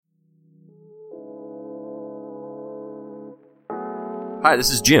Hi,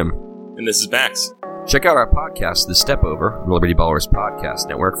 this is Jim. And this is Max. Check out our podcast, The Step Over, the Liberty Ballers Podcast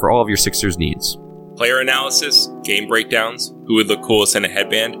Network, for all of your Sixers needs. Player analysis, game breakdowns, who would look coolest in a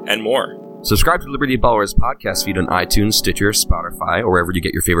headband, and more. Subscribe to Liberty Ballers podcast feed on iTunes, Stitcher, Spotify, or wherever you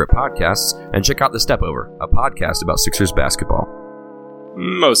get your favorite podcasts, and check out The Step Over, a podcast about Sixers basketball.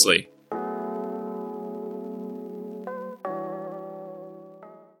 Mostly.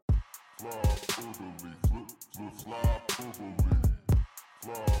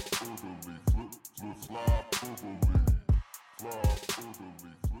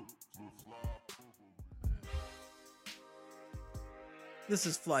 This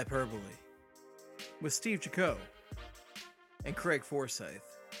is Flyperbole with Steve Jaco and Craig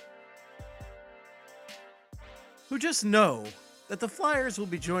Forsyth, who just know that the Flyers will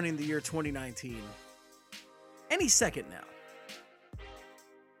be joining the year 2019 any second now.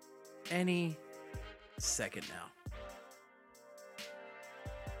 Any second now.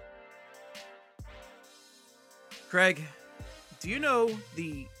 Craig, do you know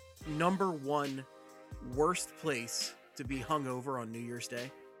the number one worst place to be hungover on New Year's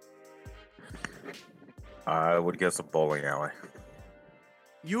Day? I would guess a bowling alley.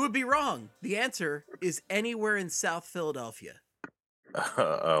 You would be wrong. The answer is anywhere in South Philadelphia.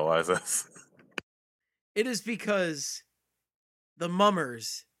 Oh, why is this? It is because the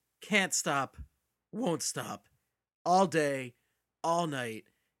mummers can't stop, won't stop, all day, all night,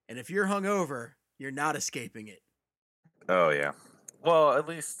 and if you're hungover, you're not escaping it. Oh, yeah. Well, at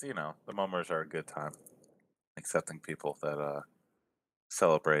least, the mummers are a good time. Accepting people that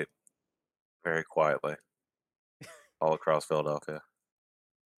celebrate very quietly all across Philadelphia.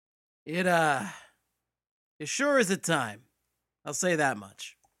 It sure is a time. I'll say that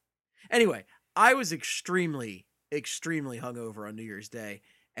much. Anyway, I was extremely hungover on New Year's Day,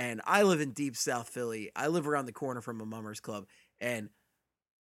 and I live in deep South Philly. I live around the corner from a mummers club, and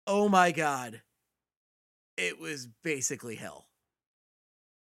oh my God, it was basically hell.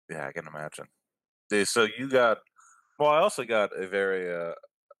 Yeah, I can imagine. So you got, I also got a very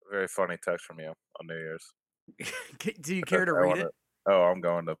funny text from you on New Year's. Do you care to read it? I'm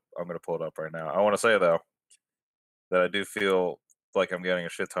going to pull it up right now. I want to say though that I do feel like I'm getting a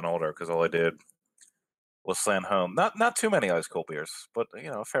shit ton older because all I did was send home not too many ice cold beers, but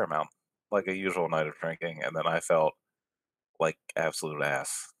a fair amount, like a usual night of drinking, and then I felt like absolute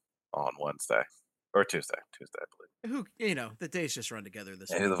ass on Wednesday or Tuesday, I believe. The days just run together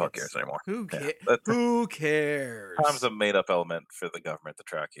this week. Who the fuck cares anymore? Who cares? Yeah, who cares? Time's a made-up element for the government to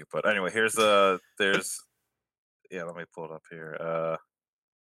track you. But anyway, here's there's yeah, let me pull it up here.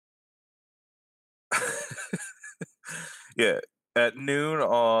 Yeah, at noon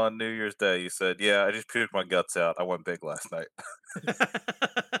on New Year's Day, you said, "Yeah, I just puked my guts out. I went big last night."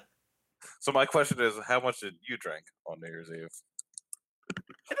 So my question is, how much did you drink on New Year's Eve?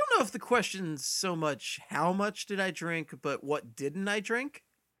 I don't know if the question's so much how much did I drink, but what didn't I drink?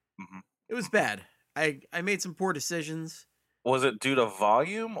 Mm-hmm. It was bad. I made some poor decisions. Was it due to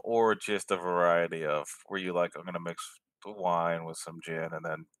volume or just a variety of, were you like, I'm going to mix the wine with some gin and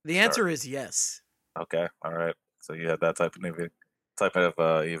then The answer is yes. Okay, all right. So you had that type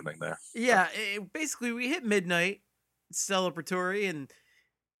of evening there. Yeah, basically we hit midnight, celebratory, and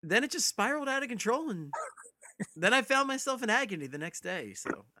then it just spiraled out of control, and then I found myself in agony the next day.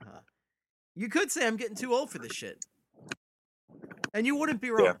 So you could say I'm getting too old for this shit, and you wouldn't be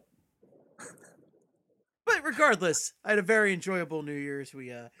wrong. Yeah. But regardless, I had a very enjoyable New Year's.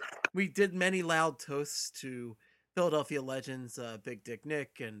 We did many loud toasts to Philadelphia legends, Big Dick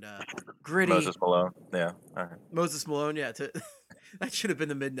Nick and Gritty. Moses Malone, yeah. All right. Moses Malone, yeah. That should have been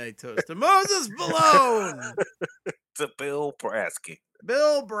the midnight toast to Moses Malone. To Bill Brasky.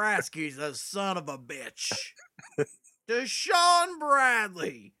 Bill Brasky's a son of a bitch. To Sean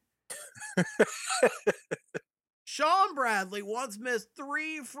Bradley. Sean Bradley once missed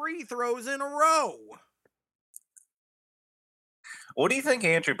 3 free throws in a row. What do you think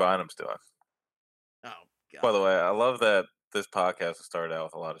Andrew Bynum's doing? Oh, God. By the way, I love that this podcast has started out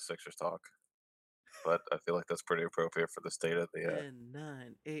with a lot of Sixers talk, but I feel like that's pretty appropriate for the state of the 10,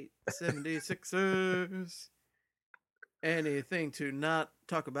 9, 8, 76ers. Anything to not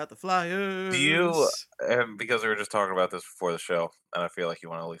talk about the Flyers. Do you, and because we were just talking about this before the show, and I feel like you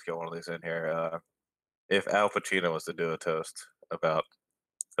want to at least get one of these in here, if Al Pacino was to do a toast about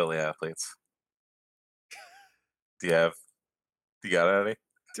Philly athletes, do you got any?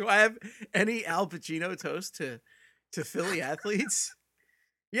 Do I have any Al Pacino toast to Philly athletes?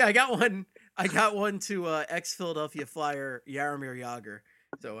 Yeah, I got one. I got one to ex-Philadelphia Flyer Jaromir Jagr.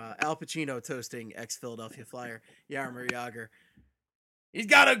 So Al Pacino toasting ex-Philadelphia Flyer Jaromir Jagr. He's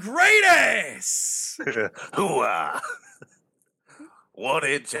got a great ass! Hooah! 1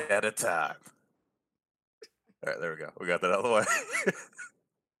 inch at a time. All right, there we go. We got that out of the way.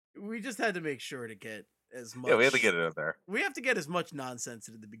 We just had to make sure to get as much. Yeah, we had to get it in there. We have to get as much nonsense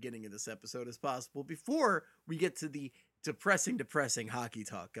into the beginning of this episode as possible before we get to the depressing hockey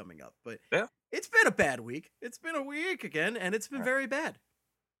talk coming up. But Yeah. It's been a bad week. It's been a week again, and it's been very bad.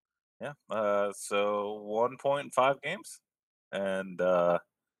 Yeah. So 1.5 games, and I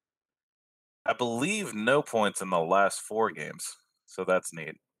believe no points in the last 4 games. So that's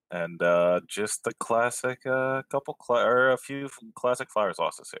neat. And just the classic, a few classic Flyers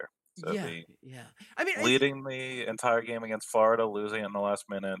losses here. So yeah. I mean, leading the entire game against Florida, losing in the last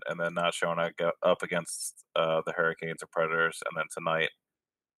minute, and then not showing up against the Hurricanes or Predators, and then tonight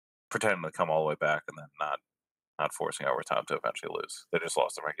pretending to come all the way back and then not forcing overtime to eventually lose. They just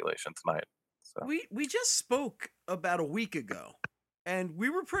lost the regulation tonight. So we just spoke about a week ago, and we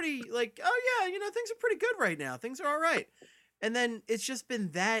were pretty like, oh yeah, things are pretty good right now. Things are all right. And then it's just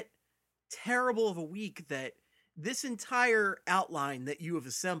been that terrible of a week that this entire outline that you have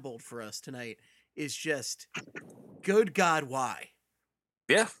assembled for us tonight is just, good God, why?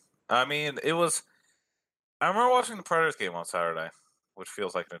 Yeah. I mean, I remember watching the Predators game on Saturday, which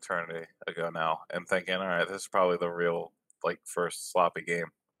feels like an eternity ago now, and thinking, all right, this is probably the real, first sloppy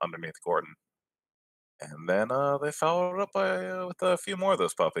game underneath Gordon. And then they followed it up with a few more of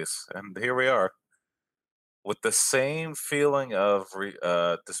those puppies. And here we are with the same feeling of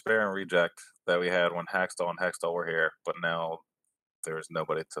despair and reject that we had when Hackstall and Hextall were here, but now there's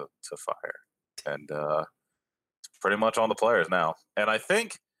nobody to fire. And it's pretty much on the players now. And I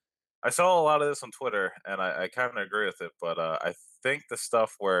think I saw a lot of this on Twitter, and I kind of agree with it, but I think the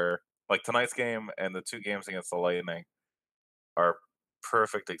stuff where, like tonight's game and the 2 games against the Lightning are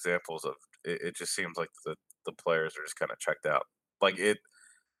perfect examples of it just seems like the players are just kind of checked out.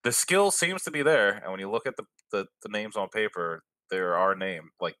 The skill seems to be there, and when you look at the names on paper, there are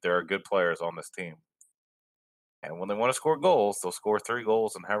there are good players on this team. And when they want to score goals, they'll score 3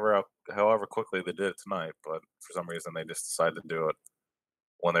 goals and however quickly they did it tonight. But for some reason, they just decide to do it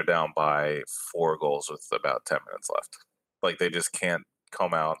when they're down by 4 goals with about 10 minutes left. They just can't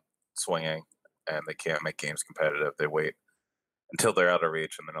come out swinging, and they can't make games competitive. They wait until they're out of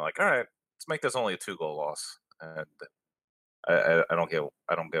reach, and then they're like, all right, let's make this only a 2-goal loss. And I don't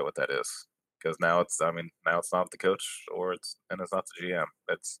get what that is, because now it's not the coach it's not the GM.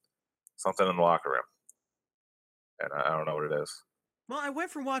 It's something in the locker room, and I don't know what it is. Well, I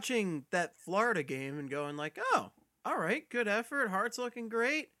went from watching that Florida game and going like, oh, all right, good effort. Hart's looking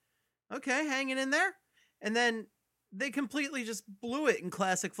great. Okay, hanging in there. And then they completely just blew it in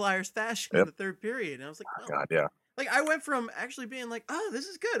classic Flyers fashion in the third period. And I was like, oh. God, yeah. I went from actually being like, oh, this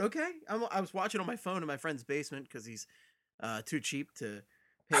is good. Okay. I was watching on my phone in my friend's basement because he's too cheap to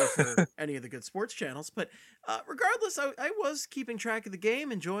pay for any of the good sports channels. But regardless, I was keeping track of the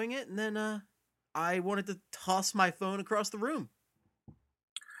game, enjoying it. And then I wanted to toss my phone across the room.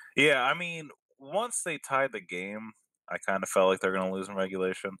 Yeah, I mean, once they tied the game, I kind of felt like they're going to lose in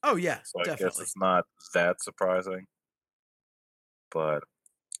regulation. Oh, yeah, so I definitely. guess it's not that surprising. But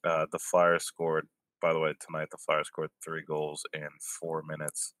the Flyers scored, by the way, tonight the Flyers scored 3 goals in 4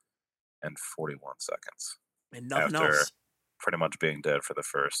 minutes and 41 seconds. And nothing after else. Pretty much being dead for the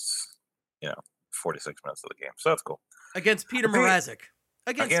first, 46 minutes of the game. So that's cool. Against Peter Mrazek.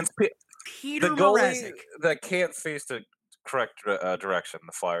 Against Peter the goalie Mrazek. that can't face the correct direction.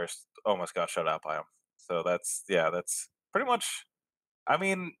 The Flyers almost got shut out by him. So that's pretty much. I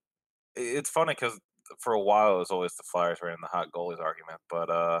mean, it's funny because for a while it was always the Flyers were in the hot goalies argument, but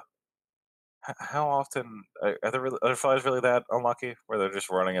how often are the Flyers really that unlucky where they're just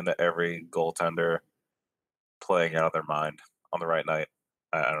running into every goaltender playing out of their mind on the right night?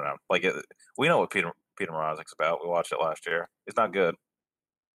 I don't know. We know what Peter Mrazek's about. We watched it last year. He's not good,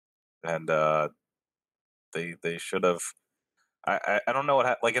 and they should have. I don't know what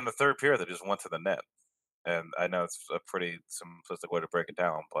happened. In the third period, they just went to the net, and I know it's a pretty simplistic way to break it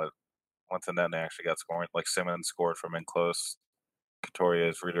down, but went to the net and they actually got scoring. Simmons scored from in close.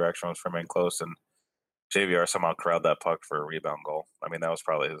 Couturier's redirection was from in close, and JVR somehow corralled that puck for a rebound goal. I mean, that was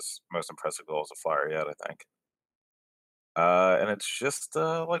probably his most impressive goal as a Flyer yet, I think. And it's just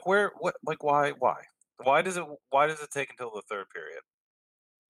why does it take until the third period?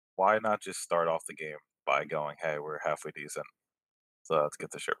 Why not just start off the game by going, hey, we're halfway decent, so let's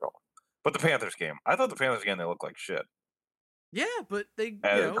get this shit rolling? But the Panthers game, I thought the Panthers game, they looked like shit. Yeah, but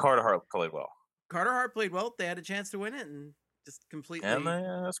Carter Hart played well. Carter Hart played well. They had a chance to win it and just completely. And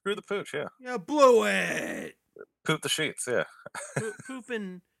they screwed the pooch, yeah. Yeah, blew it. Poop the sheets, yeah.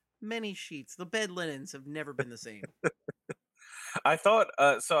 Pooping many sheets. The bed linens have never been the same. I thought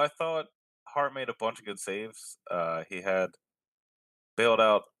Hart made a bunch of good saves. He had bailed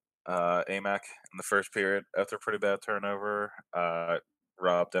out Amac in the first period after a pretty bad turnover.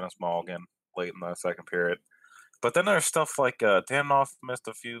 Robbed Dennis Mulligan late in the second period. But then there's stuff like Danoff missed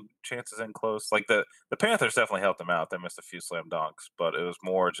a few chances in close. Like the Panthers definitely helped him out. They missed a few slam dunks, but it was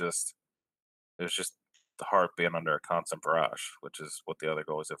just the heart being under a constant barrage, which is what the other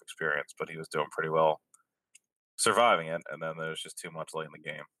goalies have experienced. But he was doing pretty well surviving it, and then there's just too much late in the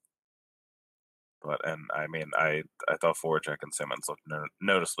game. But I mean, I thought Voracek and Simmons looked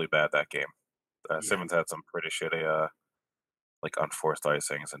noticeably bad that game. Simmons had some pretty shitty like unforced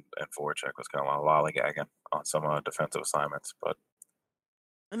icings, and Voracek was kind of lollygagging on some defensive assignments.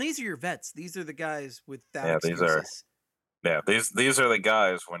 And these are your vets. These are the guys without excuses. These are the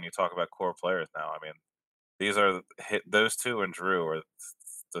guys when you talk about core players now. I mean, these are those two and Drew are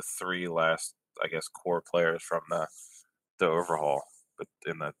the three last, I guess, core players from the overhaul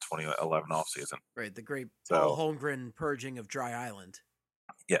in the 2011 offseason. Right, the great Paul Holmgren purging of Dry Island.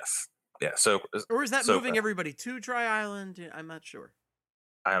 Yes. Yeah, so... Or is that moving everybody to Dry Island? I'm not sure.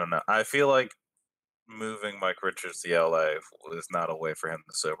 I don't know. I feel like moving Mike Richards to LA is not a way for him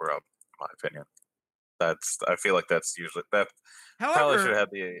to sober up, in my opinion. I feel like that's usually... However, should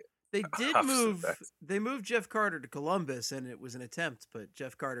have the... They did move. They moved Jeff Carter to Columbus, and it was an attempt, but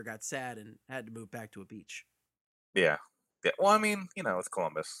Jeff Carter got sad and had to move back to a beach. Yeah. Well, I mean, it's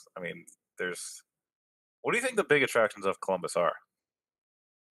Columbus. I mean, what do you think the big attractions of Columbus are?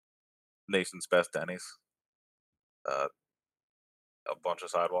 Nation's best Denny's. A bunch of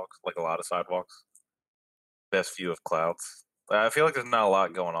sidewalks, like a lot of sidewalks. Best view of clouds. I feel like there's not a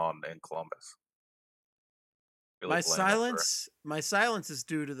lot going on in Columbus. My silence is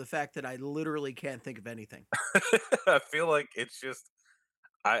due to the fact that I literally can't think of anything. I feel like it's just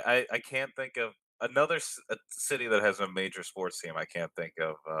I can't think of another city that has a major sports team. I can't think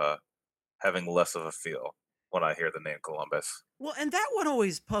of having less of a feel when I hear the name Columbus. Well, and that one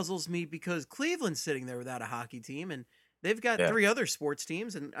always puzzles me because Cleveland's sitting there without a hockey team, and they've got 3 other sports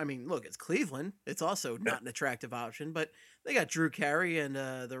teams. And I mean, look, it's Cleveland. It's also not an attractive option, but they got Drew Carey and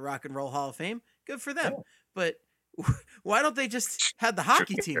the Rock and Roll Hall of Fame. Good for them. But why don't they just have the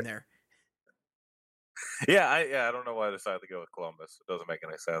hockey team there? I don't know why I decided to go with Columbus. It doesn't make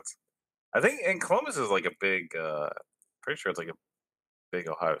any sense. I think, and Columbus is like a big, pretty sure it's like a big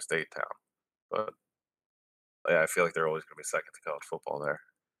Ohio State town. But I feel like they're always going to be second to college football there.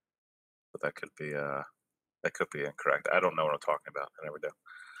 But that could be incorrect. I don't know what I'm talking about. I never do.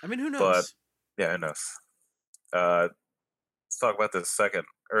 I mean, who knows? But yeah, who knows? Let's talk about the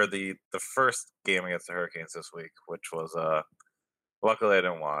first game against the Hurricanes this week, which was luckily I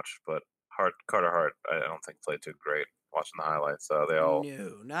didn't watch, but Carter Hart I don't think played too great. Watching the highlights, no,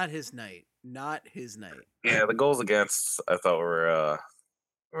 not his night. Yeah, the goals against I thought were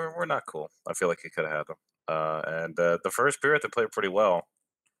not cool. I feel like he could have had them. And the first period they played pretty well.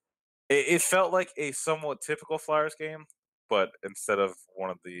 It felt like a somewhat typical Flyers game, but instead of one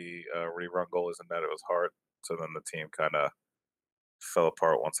of the rerun goalies in net, it was Hart. So then the team kind of fell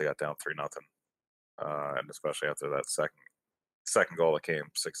apart once they got down 3-0, and especially after that second goal that came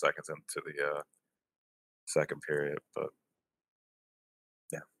 6 seconds into the second period. But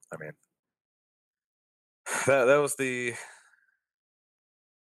yeah, I mean that was the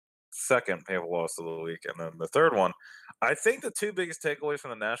second painful loss of the week, and then the third one. I think the 2 biggest takeaways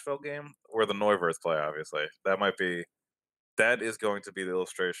from the Nashville game were the Neuwirth play. Obviously, that is going to be the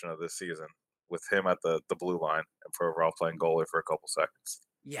illustration of this season with him at the blue line and Provorov playing goalie for a couple seconds.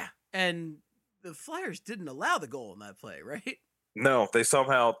 Yeah, and the Flyers didn't allow the goal in that play, right? No, they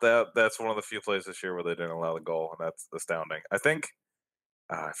somehow that's one of the few plays this year where they didn't allow the goal, and that's astounding. I think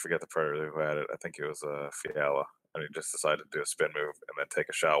I forget the predator who had it. I think it was Fiala, and he just decided to do a spin move and then take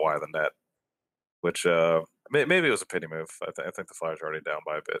a shot wide of the net, which maybe it was a pity move. I think the Flyers were already down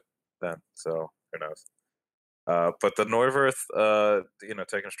by a bit then, so who knows. But the Neuwirth,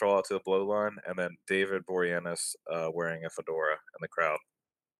 taking a stroll out to the blue line, and then David Boreanaz wearing a fedora in the crowd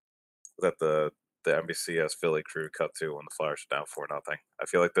that the NBCS Philly crew cut to when the Flyers are down 4-0. I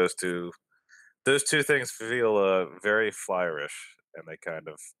feel like those two things feel very Flyerish, and they kind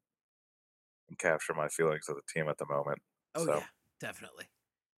of capture my feelings of the team at the moment. Oh, yeah, definitely.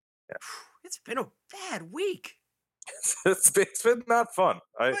 Yeah. It's been a bad week. It's been not fun.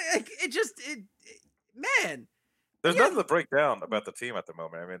 Man. There's nothing to break down about the team at the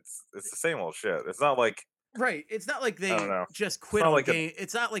moment. I mean, it's the same old shit. It's not like right. It's not like they just quit on games.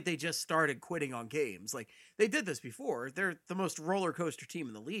 It's not like they just started quitting on games. Like they did this before. They're the most roller coaster team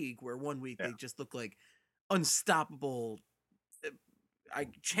in the league. Where one week they just look like unstoppable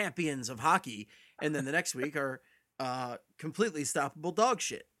champions of hockey, and then the next week are completely stoppable dog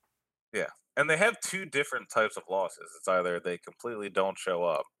shit. Yeah, and they have two different types of losses. It's either they completely don't show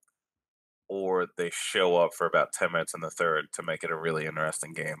up, or they show up for about 10 minutes in the third to make it a really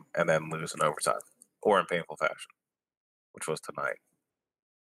interesting game and then lose in overtime or in painful fashion, which was tonight.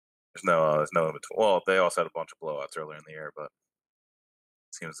 There's no in between. Well, they also had a bunch of blowouts earlier in the year, but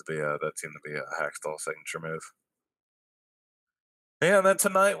that seemed to be a Hackstall signature move. Yeah, and then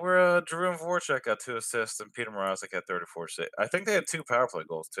tonight we're Drew and Voracek got 2 assists and Peter Mrazek had 34 saves. I think they had 2 power play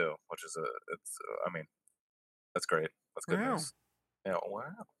goals too, which is I mean, that's great. That's good Wow. news. Yeah,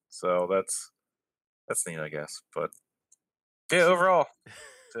 wow. So that's neat, I guess. But yeah, overall,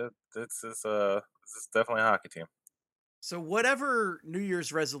 this is definitely a hockey team. So whatever New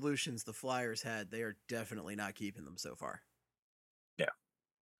Year's resolutions the Flyers had, they are definitely not keeping them so far. Yeah,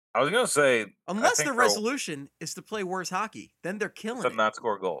 I was gonna say Unless the resolution is to play worse hockey, then they're killing it. not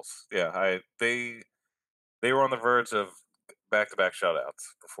score goals. Yeah, they were on the verge of back-to-back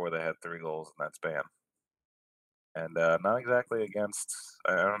shutouts before they had 3 goals in that span, and not exactly against.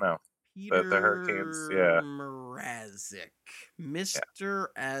 I don't know. Peter The Hurricanes, yeah. Mrazek, Mr.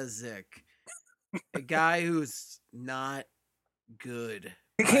 Azik, a guy who's not good.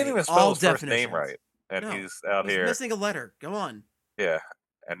 He can't even spell his first name right, and he's out here missing a letter. Go on. Yeah,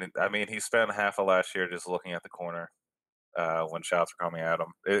 and I mean, he spent half of last year just looking at the corner when shots were coming at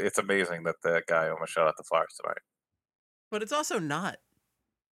him. It's amazing that guy almost shot at the Flyers tonight. But it's also not.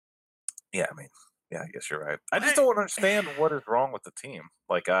 Yeah, I mean, yeah, I guess you're right. I just don't understand what is wrong with the team.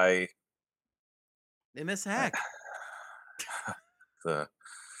 Like they miss Hack.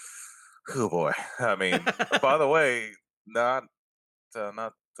 Oh boy. I mean, by the way, not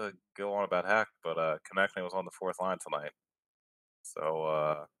to go on about Hack, but Konechny was on the 4th line tonight,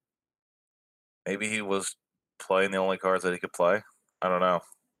 so maybe he was playing the only cards that he could play. I don't know.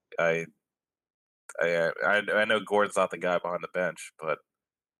 I know Gordon's not the guy behind the bench, but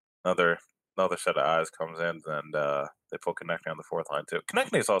another set of eyes comes in, and they put Konechny on the 4th line too.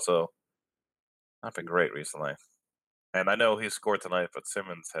 Konechny's also not been great recently, and I know he scored tonight, but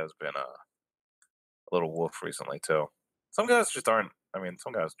Simmons has been a little wolf recently too. Some guys just aren't. I mean,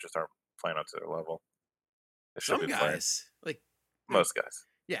 some guys just aren't playing up to their level. Some guys, like most guys,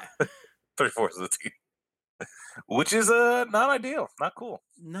 yeah, 3/4 of the team. Which is not ideal, not cool.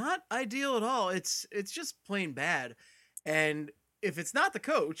 Not ideal at all. It's just plain bad. And if it's not the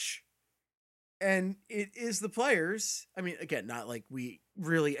coach and it is the players, I mean, again, not like we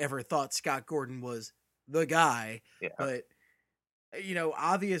really ever thought Scott Gordon was the guy, but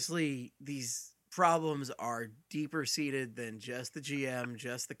obviously these problems are deeper seated than just the GM,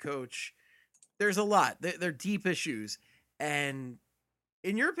 just the coach. There's a lot. They're deep issues. And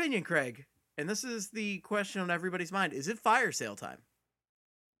in your opinion, Craig, and this is the question on everybody's mind, is it fire sale time?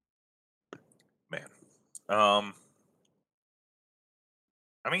 Man. I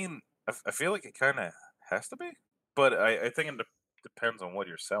mean, I feel like it kind of has to be, but I think it depends on what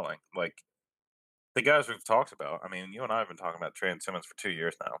you're selling. Like, the guys we've talked about, I mean, you and I have been talking about Trey and Simmons for 2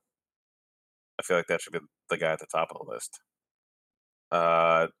 years now. I feel like that should be the guy at the top of the list.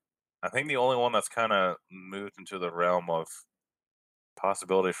 I think the only one that's kind of moved into the realm of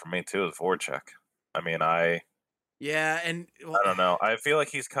possibility for me too is Voracek. I mean, I don't know. I feel like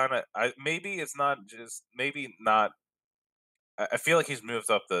he's kind of. Maybe it's not just. Maybe not. I feel like he's moved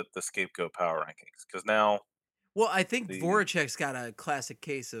up the scapegoat power rankings because now. Well, I think Voracek's got a classic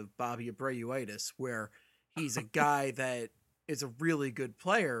case of Bobby Abreu-itis, where he's a guy that is a really good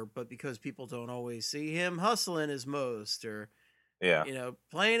player, but because people don't always see him hustling as most, or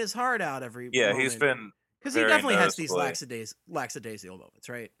playing his heart out every moment. He's been because he definitely has these lackadaisical moments,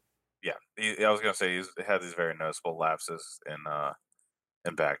 right? Yeah, I was gonna say he's had these very noticeable lapses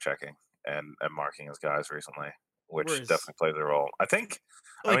in back checking and marking his guys recently, which definitely plays a role. I think.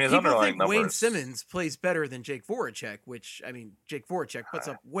 Like, his people underlying think numbers. Wayne Simmons plays better than Jake Voracek, which I mean, Jake Voracek puts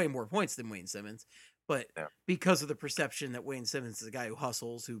up way more points than Wayne Simmons, but because of the perception that Wayne Simmons is a guy who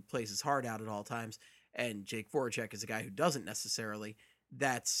hustles, who plays his heart out at all times, and Jake Voracek is a guy who doesn't necessarily.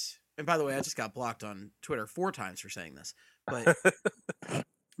 And by the way, I just got blocked on Twitter 4 times for saying this, but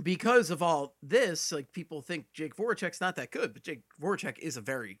because of all this, like, people think Jake Voracek's not that good, but Jake Voracek is a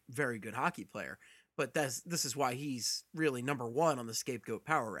very, very good hockey player. But this is why he's really number 1 on the scapegoat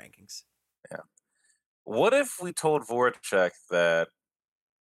power rankings. Yeah. What if we told Voracek that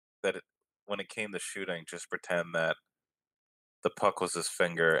when it came to shooting, just pretend that the puck was his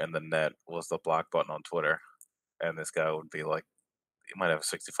finger and the net was the block button on Twitter, and this guy would be like, he might have a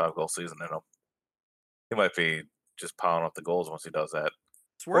 65-goal season in him. He might be just piling up the goals once he does that.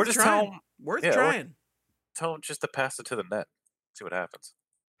 It's worth trying. Trying. Tell him just to pass it to the net. See what happens.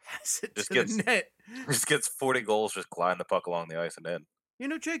 Pass it to the net. Just gets 40 goals just gliding the puck along the ice and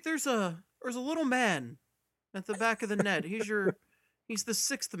in. Jake, there's a there's a little man at the back of the net. He's the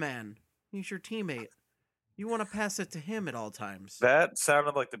sixth man. He's your teammate. You want to pass it to him at all times. That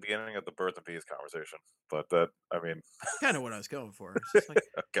sounded like the beginning of the Birth of Peace conversation, but Kind of what I was going for. It's just like,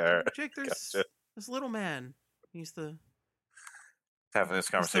 okay, Jake, there's gotcha. this little man. He's Having this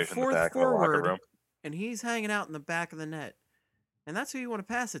conversation in the fourth back of the locker forward, room. and he's hanging out in the back of the net. And that's who you want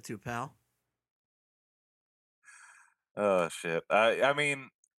to pass it to, pal. Oh shit! I mean,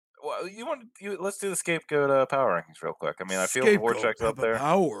 well, let's do the scapegoat power rankings real quick. I mean, I feel Voracek's up there.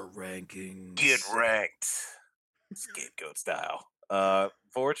 Power rankings. Get ranked, scapegoat style.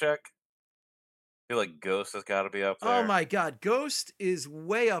 Voracek. I feel like Ghost has got to be up there. Oh my God, Ghost is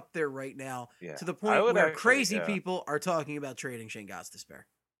way up there right now, Yeah. to the point where crazy people are talking about trading Shane Gostisbehere.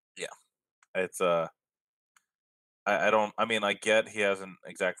 Yeah, it's I don't. I mean, I get he hasn't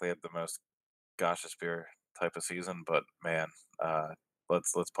exactly had the most Gostisbehere type of season, but man,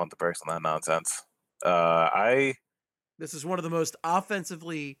 let's punt the brakes on that nonsense. This is one of the most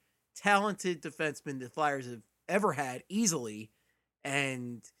offensively talented defensemen the Flyers have ever had, easily,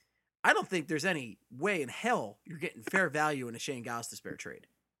 and I don't think there's any way in hell you're getting fair value in a Shane Gostisbehere trade.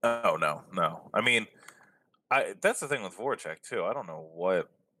 Oh no. I mean, that's the thing with Voracek too. I don't know what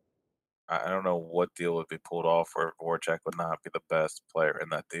deal would be pulled off where Voracek would not be the best player in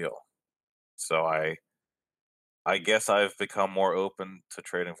that deal. So I guess I've become more open to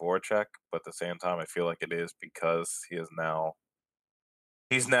trading Voracek, but at the same time, I feel like it is because I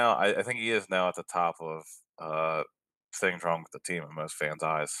think he is now at the top of things wrong with the team in most fans'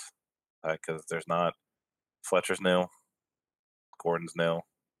 eyes. Because there's not Fletcher's new, Gordon's new,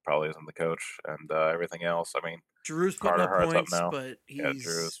 probably isn't the coach, and everything else. I mean, Drew's putting Carter up Hart's points, up now. but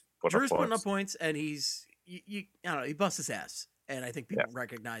Drew's putting up points, and he's I don't know, he busts his ass, and I think people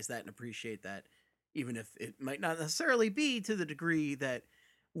recognize that and appreciate that, even if it might not necessarily be to the degree that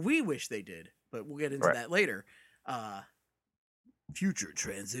we wish they did. But we'll get into that later. Future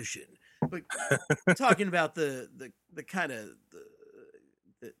transition, but talking about the kind of the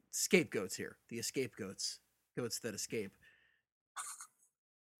scapegoats here, the scapegoats, goats that escape.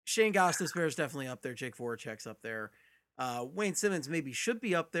 Shane Gostisbehere is definitely up there. Jake Voracek's up there. Wayne Simmonds maybe should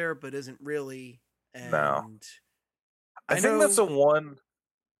be up there, but isn't really. And no, I think that's the one.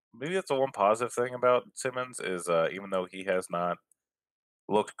 Maybe that's the one positive thing about Simmonds is even though he has not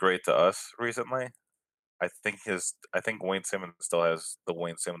looked great to us recently, I think Wayne Simmonds still has the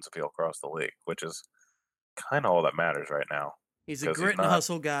Wayne Simmonds appeal across the league, which is kind of all that matters right now. He's a grit and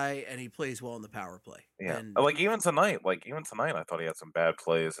hustle guy, and he plays well in the power play. Yeah, and like even tonight, I thought he had some bad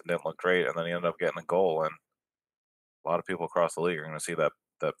plays and didn't look great, and then he ended up getting a goal. And a lot of people across the league are going to see that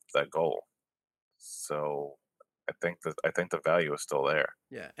goal. So I think the value is still there.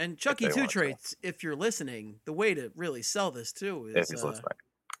 Yeah, and Chucky Two Trades, if you're listening, the way to really sell this too is if he's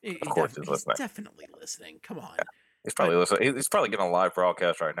listening. Of course, he's listening. Definitely listening. Come on, he's probably listening. He's probably getting a live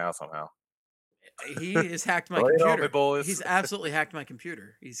broadcast right now somehow. He has hacked my computer. Boys. He's absolutely hacked my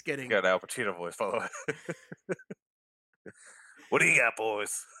computer. He's getting. You got Al Pacino voice, by the way. What do you got,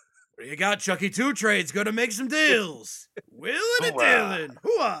 boys? What do you got, Chucky Two Trades? Gonna make some deals. Willing and dealing.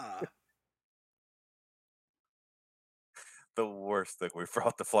 Hooah! The worst thing we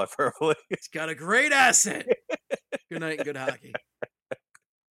brought to Fly Purple. It's got a great asset. Good night and good hockey.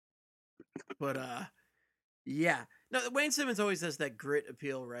 But yeah. No, Wayne Simmonds always has that grit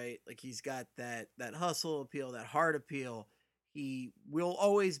appeal, right? Like he's got that hustle appeal, that hard appeal. He will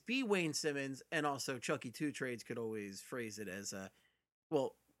always be Wayne Simmonds, and also Chucky Two Trades could always phrase it as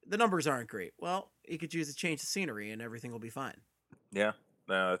well, the numbers aren't great. Well, he could choose to change the scenery and everything will be fine. Yeah,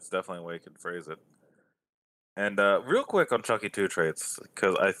 no, that's definitely a way you could phrase it. And real quick on Chucky Two Trades,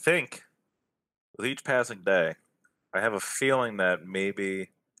 because I think with each passing day, I have a feeling that maybe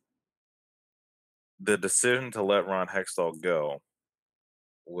the decision to let Ron Hextall go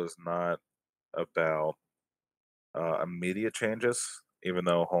was not about immediate changes, even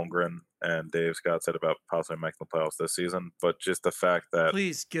though Holmgren and Dave Scott said about possibly making the playoffs this season, but just the fact that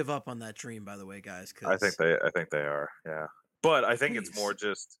please give up on that dream, by the way, guys. I think they are, yeah. But I think it's more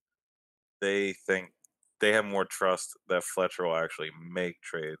just they think they have more trust that Fletcher will actually make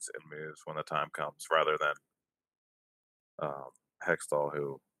trades and moves when the time comes, rather than Hextall,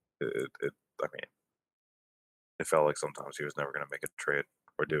 who I mean, it felt like sometimes he was never going to make a trade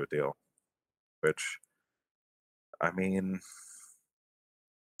or do a deal, which, I mean,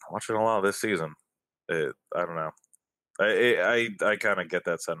 watching a lot this season, I don't know. I kind of get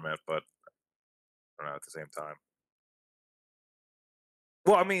that sentiment, but I don't know at the same time.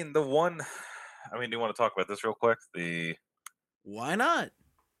 Well, I mean, do you want to talk about this real quick? Why not?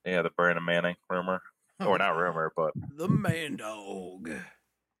 Yeah, the Brandon Manning rumor. Or not rumor, but the Man Dog.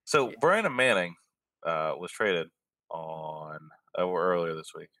 So Brandon Manning was traded on earlier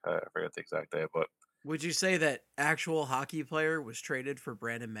this week. I forget the exact day, but Would you say that actual hockey player was traded for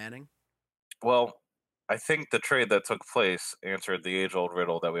Brandon Manning? well, I think the trade that took place answered the age-old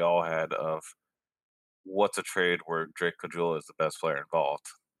riddle that we all had of what's a trade where Drake Caggiula is the best player involved,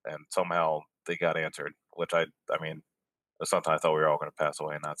 and somehow they got answered. Which I mean, was something I thought we were all going to pass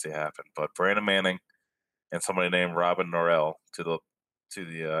away and not see happen. But Brandon Manning and somebody named Robin Norrell to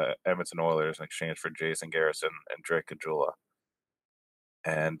the Edmonton Oilers in exchange for Jason Garrison and Drake Caggiula.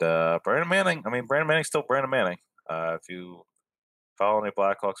 And Brandon Manning's still Brandon Manning. If you follow any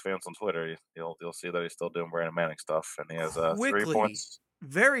Blackhawks fans on Twitter, you'll see that he's still doing Brandon Manning stuff, and he has 3 points.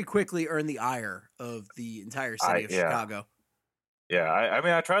 Very quickly earned the ire of the entire city of Chicago. Yeah,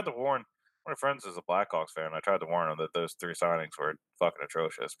 I tried to warn one of my friends is a Blackhawks fan. I tried to warn him that those 3 signings were fucking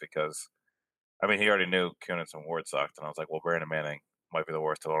atrocious because, he already knew Kunitz and Ward sucked, and I was like, well, Brandon Manning might be the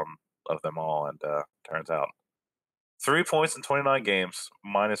worst of them all, and turns out 3 points in 29 games,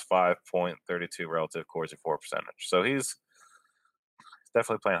 minus 5.32 relative Corsi for percentage. So he's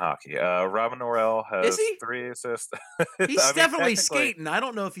definitely playing hockey. Robin Norrell has 3 assists. He's definitely skating. I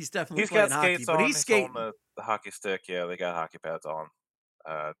don't know if he's definitely playing hockey, but he's skating. On the hockey stick. Yeah, they got hockey pads on.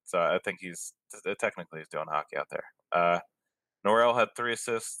 So I think he's doing hockey out there. Norrell had 3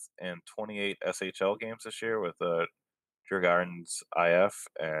 assists in 28 SHL games this year with Djurgårdens IF,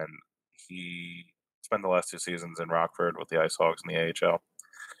 and he spent the last 2 seasons in Rockford with the Ice Hogs in the AHL.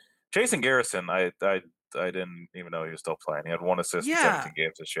 Jason Garrison, I didn't even know he was still playing. He had 1 assist in 17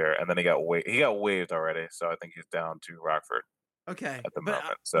 games this year, and then he got waived already. So I think he's down to Rockford. Okay, at the moment.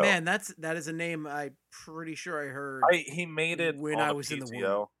 So man, that is a name I'm pretty sure I heard. He made it when I was PTO. in the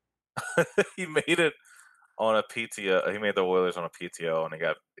womb. He made it on a PTO. He made the Oilers on a PTO, and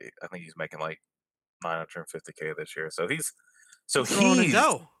I think he's making like $950K this year. So he's throwing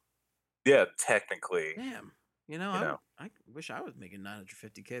dough. Yeah, technically. Damn. I wish I was making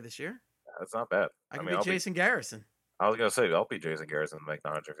 $950K this year. That's not bad. I can be Jason Garrison. I was gonna say I'll be Jason Garrison and make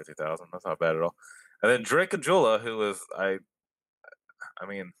 $950,000. That's not bad at all. And then Drake Caggiula, who is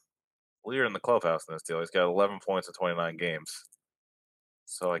leader in the clubhouse in this deal. He's got 11 points in 29 games.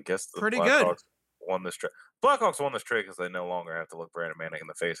 So I guess the Blackhawks won this trade. Blackhawks won this trade because they no longer have to look Brandon Manning in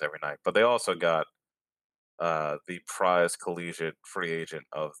the face every night. But they also got the prize collegiate free agent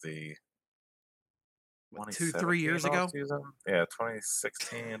of the 3 years ago. Season? Yeah,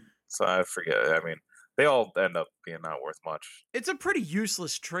 2016. So I forget. They all end up being not worth much. It's a pretty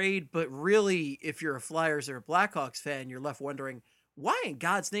useless trade, but really, if you're a Flyers or a Blackhawks fan, you're left wondering, why in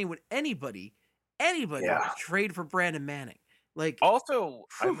God's name would anybody trade for Brandon Manning? Like, also,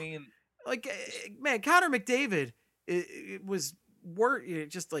 man, Connor McDavid, it was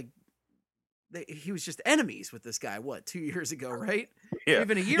just like he was just enemies with this guy. What, 2 years ago, right? Yeah,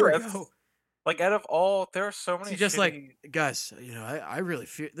 even a year ago. Like, out of all, there are so many. Just like, guys, I really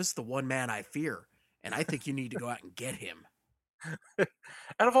fear this is the one man I fear, and I think you need to go out and get him.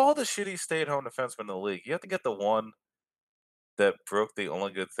 Out of all the shitty stay-at-home defensemen in the league, you have to get the one that broke the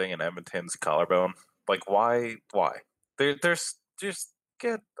only good thing in Edmonton's collarbone. Like, why? There's just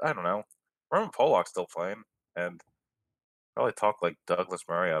I don't know. Roman Polak's still playing, and probably talk like Douglas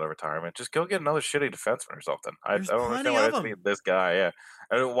Murray out of retirement. Just go get another shitty defenseman or something. I don't understand why I need this guy. Yeah,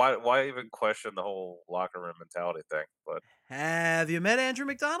 I mean, why even question the whole locker room mentality thing? But have you met Andrew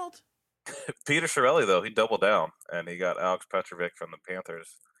McDonald? Peter Chiarelli, though, he doubled down and he got Alex Petrovic from the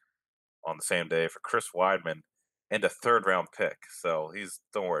Panthers on the same day for Chris Weidman and a 3rd-round pick. So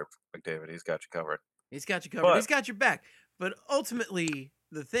don't worry, McDavid, he's got you covered. He's got you covered. He's got your back. But ultimately,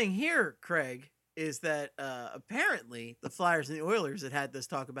 the thing here, Craig, is that apparently the Flyers and the Oilers had this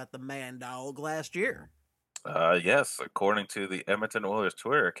talk about the man dog last year. Yes, according to the Edmonton Oilers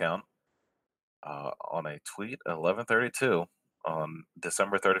Twitter account, on a tweet at 11:32 on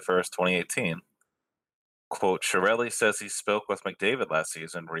December 31st, 2018, quote, Chiarelli says he spoke with McDavid last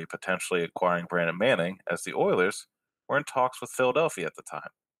season, potentially acquiring Brandon Manning, as the Oilers were in talks with Philadelphia at the time,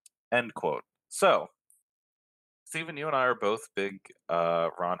 end quote. So, Steven, you and I are both big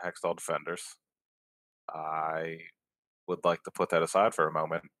Ron Hextall defenders. I would like to put that aside for a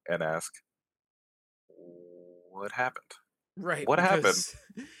moment and ask, what happened? Right. What happened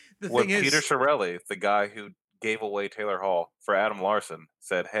when Peter Chiarelli, the guy who gave away Taylor Hall for Adam Larson,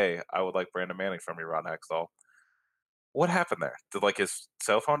 said, hey, I would like Brandon Manning from you, Ron Hextall? What happened there? Did his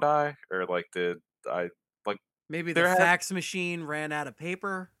cell phone die? Or maybe the fax machine ran out of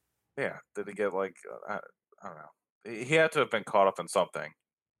paper? Yeah. Did he get I don't know. He had to have been caught up in something.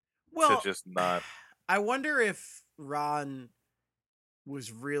 Well, to just not. I wonder if Ron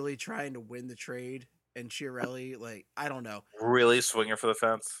was really trying to win the trade and Chiarelli, like I don't know. Really swinger for the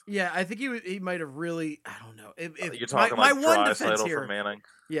fence. Yeah, I think he might have really. I don't know. If You're talking my like one defense Draisaitl here, for Manning.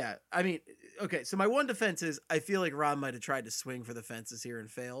 yeah, I mean, okay, so my one defense is I feel like Ron might have tried to swing for the fences here and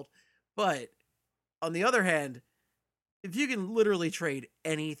failed, but on the other hand, if you can literally trade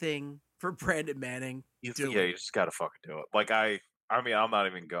anything for Brandon Manning, You do you it. just gotta fucking do it. Like I mean, I'm not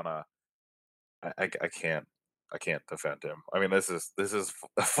even gonna. I can't defend him. I mean, this is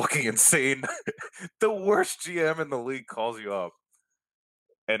fucking insane. The worst GM in the league calls you up,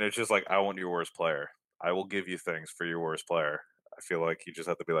 and it's just like, I want your worst player. I will give you things for your worst player. I feel like you just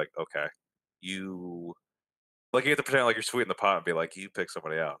have to be like, okay, you like you have to pretend like you're sweet in the pot and be like, you pick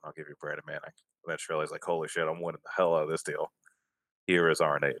somebody out, and I'll give you Brandon Manning. And then Shirley's like, holy shit, I'm winning the hell out of this deal. Here is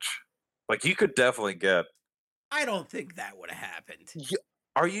RNH. Like you could definitely get. I don't think that would have happened.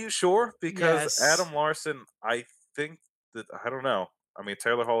 Are you sure? Because Yes. Adam Larson, I think that I don't know. I mean,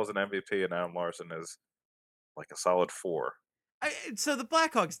 Taylor Hall is an MVP, and Adam Larson is like a solid 4. So the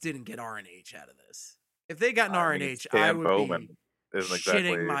Blackhawks didn't get RNH out of this. If they got an I mean, RNH, I Stan would Bowman be isn't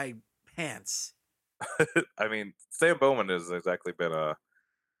shitting exactly. my pants. I mean, Stan Bowman has exactly been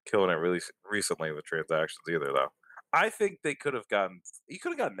killing it really recently with transactions either, though. I think they could have gotten. You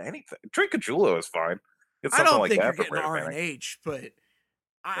could have gotten anything. Trey Cajulo is fine. It's I something don't like think that you're for getting an Brandon Manning. RNH, but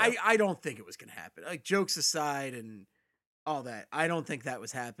I don't think it was going to happen. Like jokes aside and all that, I don't think that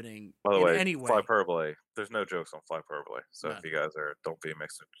was happening By the in way, any way. Flyperbole. There's no jokes on Flyperbole, so None. if you guys don't be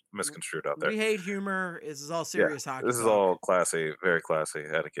misconstrued out there. We hate humor. This is all serious hockey. This is talk. all classy, very classy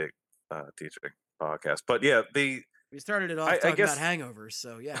etiquette teaching podcast. But yeah, we started it off talking about hangovers,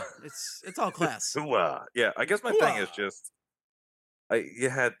 so yeah, it's all class. Yeah, I guess my thing is just, you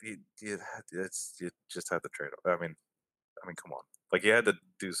just had to trade. I mean, come on, like you had to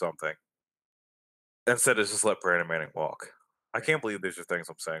do something instead of just let Brandon Manning walk. I can't believe these are things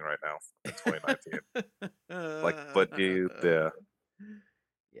I'm saying right now in 2019. But yeah.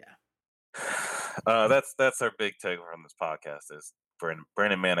 That's our big take from this podcast is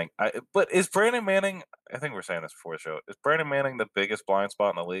Brandon Manning. But is Brandon Manning? I think we were saying this before the show. Is Brandon Manning the biggest blind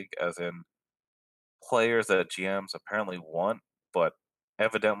spot in the league? As in players that GMs apparently want, but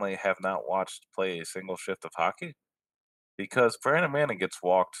evidently have not watched play a single shift of hockey? Because Brandon Manning gets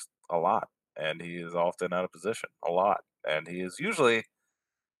walked a lot, and he is often out of position a lot, and he is usually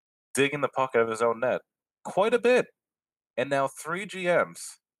digging the puck out of his own net quite a bit. And now 3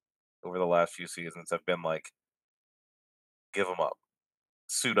 GMs over the last few seasons have been like, give him up.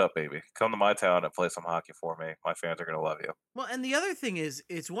 Suit up, baby. Come to my town and play some hockey for me. My fans are going to love you. Well, and the other thing is,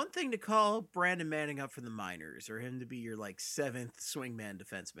 it's one thing to call Brandon Manning up from the minors or him to be your like 7th swingman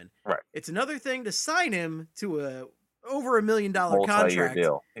defenseman. Right. It's another thing to sign him to a over $1 million Multi-year contract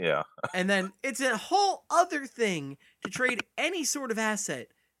deal. Yeah. And then it's a whole other thing to trade any sort of asset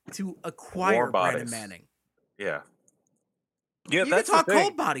to acquire Brandon Manning. Yeah. Yeah, you that's can talk the thing.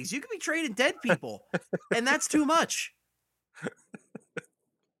 cold bodies. You could be trading dead people, and that's too much.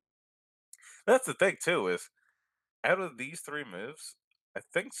 That's the thing too. Is out of these 3 moves, I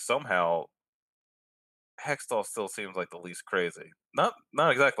think somehow Hextall still seems like the least crazy. Not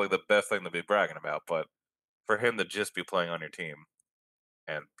exactly the best thing to be bragging about, but for him to just be playing on your team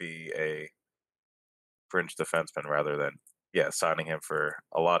and be a fringe defenseman rather than signing him for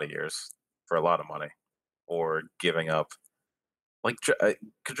a lot of years for a lot of money or giving up. Like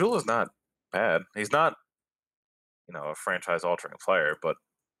Caggiula's not bad. He's not, a franchise-altering player, but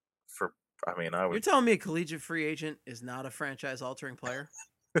You're telling me a collegiate free agent is not a franchise-altering player?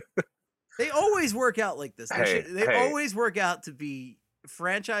 They always work out like this. They always work out to be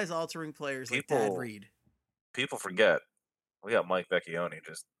franchise-altering players like Tad Reed. People forget we got Mike Vecchione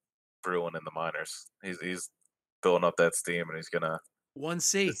just brewing in the minors. He's building up that steam, and he's gonna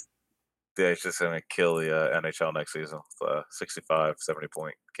 1C. He's just gonna kill the NHL next season with a 65,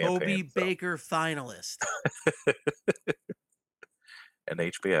 70-point campaign. Obie Baker finalist. An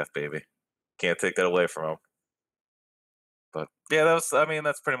HBF, baby. Can't take that away from him. But yeah, that's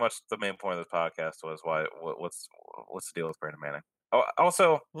pretty much the main point of this podcast was what's the deal with Brandon Manning? Oh,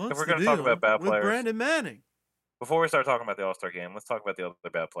 also, if we're going to talk about bad players, Brandon Manning. Before we start talking about the All-Star game, let's talk about the other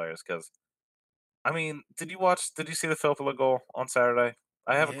bad players. Because, did you see the Filppula goal on Saturday?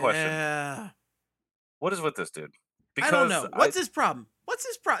 I have a question. Yeah. What is with this dude? Because I don't know. What's his problem?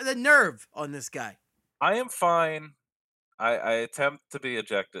 The nerve on this guy. I am fine. I attempt to be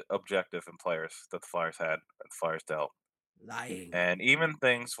objective in players that the Flyers had and the Flyers dealt. Lying. And even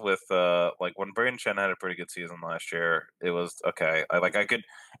things with like when Brayden Schenn had a pretty good season last year, it was okay. I could,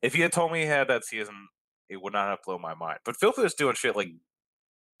 if you had told me he had that season, it would not have blown my mind. But Filppula's doing shit like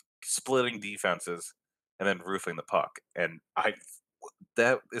splitting defenses and then roofing the puck, and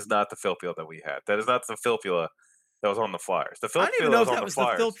that is not the Filppula that we had. That is not the Filppula that was on the Flyers. The I don't even Filppula know that if was on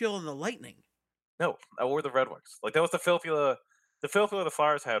that the was the Flyers. Filppula and the Lightning. No, or the Red Wings. Like that was the Filppula. The Filppula the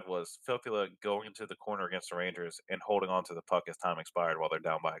Flyers had was Filppula going into the corner against the Rangers and holding on to the puck as time expired while they're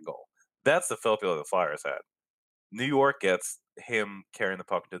down by a goal. That's the Filppula the Flyers had. New York gets him carrying the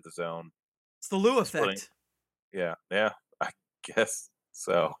puck into the zone. It's the Lou splitting- effect. Yeah, I guess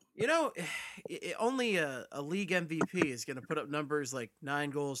so. You know, only a league MVP is going to put up numbers like 9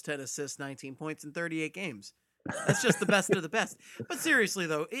 goals, 10 assists, 19 points in 38 games. That's just the best of the best. But seriously,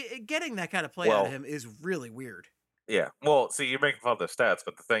 though, getting that kind of play out of him is really weird. Yeah. Well, see, you're making fun of the stats,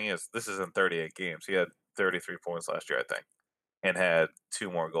 but the thing is, this is in 38 games. He had 33 points last year, I think, and had 2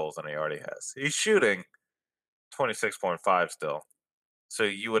 more goals than he already has. He's shooting 26.5 still. So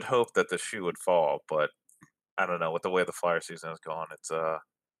you would hope that the shoe would fall, but I don't know. With the way the Flyer season has gone, it's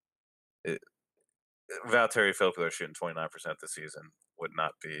Valtteri Filppula shooting 29% this season would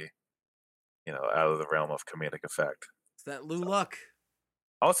not be, out of the realm of comedic effect. It's that Lou luck.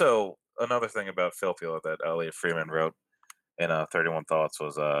 Also, another thing about Filppula that Elliot Freeman wrote in 31 Thoughts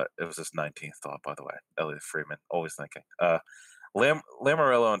was it was his 19th thought, by the way. Elliot Freeman, always thinking.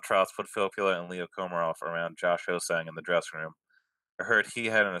 Lamoriello and Trotz put Filppula and Leo Komarov around Josh Ho-Sang in the dressing room. I heard he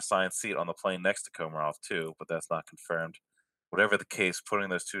had an assigned seat on the plane next to Komarov too, but that's not confirmed. Whatever the case, putting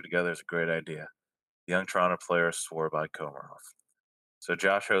those two together is a great idea. The young Toronto player swore by Komarov. So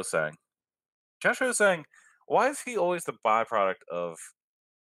Josh Ho-Sang, why is he always the byproduct of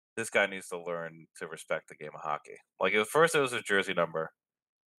this guy needs to learn to respect the game of hockey? Like, at first it was his jersey number.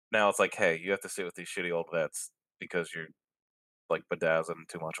 Now it's like, hey, you have to sit with these shitty old vets because you're, like, bedazzling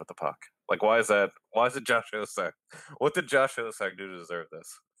too much with the puck. Like, why is that? Why is it Josh Ho-Sang? What did Josh Ho-Sang do to deserve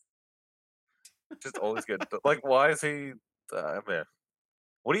this? Just always get, like, why is he, man.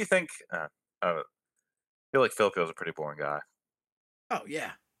 What do you think? I feel like Filppula's a pretty boring guy. Oh,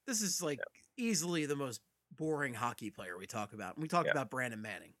 yeah. This is, like, easily the most boring hockey player we talk about. We talk about Brandon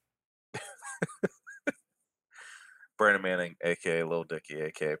Manning. Brandon Manning, a.k.a. Lil Dicky,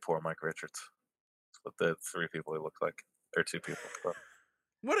 a.k.a. poor Mike Richards. That's what the 3 people he looked like. Or 2 people. But.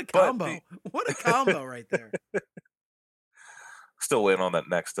 What a combo. What a combo right there. Still waiting on that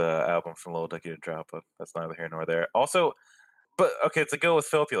next album from Lil Dicky to drop, but that's neither here nor there. Also, but okay, to go with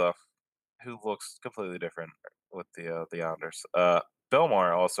Filppula, who looks completely different with the Islanders.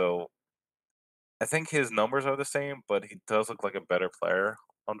 Belmar also, I think his numbers are the same, but he does look like a better player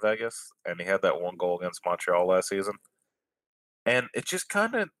on Vegas, and he had that 1 goal against Montreal last season. And it just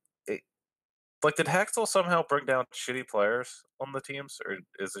kind of, like, did Hextall somehow bring down shitty players on the teams, or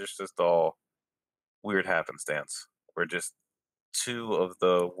is this just all weird happenstance, where just 2 of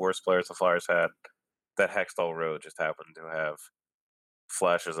the worst players the Flyers had that Hextall rode just happened to have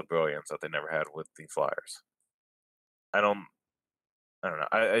flashes of brilliance that they never had with the Flyers? I don't know.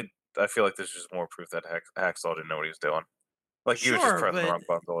 I feel like this is just more proof that Hextall didn't know what he was doing. Like, he was just pressing the wrong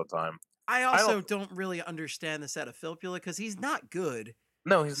buttons all the time. I also don't really understand this out of Filppula because he's not good.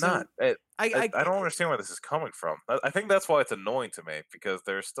 No, he's not. I don't understand where this is coming from. I think that's why it's annoying to me, because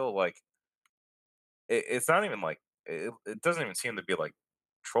there's still, like, it's not even like, it doesn't even seem to be like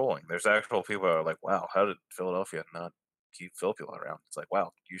trolling. There's actual people that are like, wow, how did Philadelphia not keep Filppula around? It's like,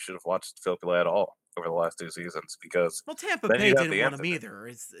 wow, you should have watched Filppula at all over the last 2 seasons, because Tampa Bay didn't want him either.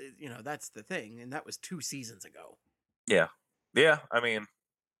 It's that's the thing, and that was 2 seasons ago. Yeah. I mean,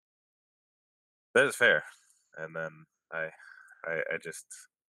 that is fair. And then I just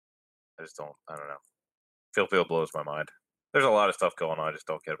don't. I don't know. Filppula blows my mind. There's a lot of stuff going on. I just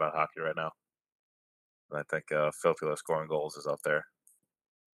don't get about hockey right now. And I think Filppula scoring goals is up there.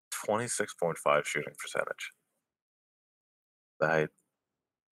 26.5 shooting percentage. I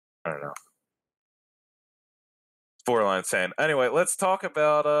don't know. It's borderline insane. Anyway, let's talk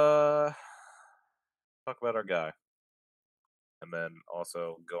about our guy, and then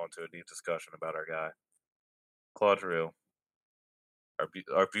also go into a deep discussion about our guy, Claude Giroux,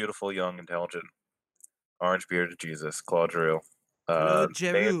 our beautiful, young, intelligent, orange bearded Jesus, Claude Giroux.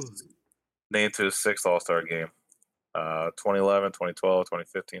 Named to his 6th All-Star game. 2011, 2012,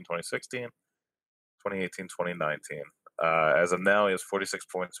 2015, 2016, 2018, 2019. As of now, he has 46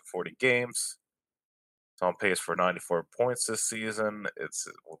 points in 40 games. He's on pace for 94 points this season. It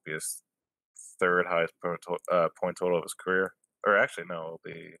will be his 3rd highest point total of his career. Or actually, no, it'll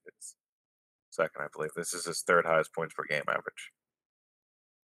be his 2nd, I believe. This is his 3rd highest points per game average.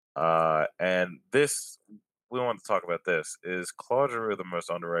 And this, we want to talk about this, is Claude Giroux the most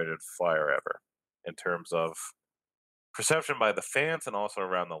underrated Flyer ever in terms of perception by the fans and also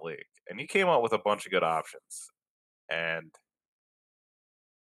around the league? And he came out with a bunch of good options. And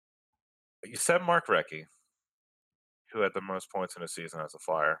you said Mark Recchi, who had the most points in a season as a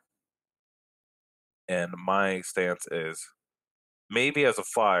Flyer. And my stance is maybe as a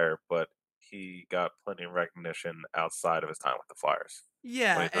Flyer, but he got plenty of recognition outside of his time with the Flyers when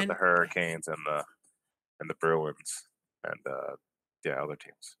Yeah, he's with the and Hurricanes and the Bruins and other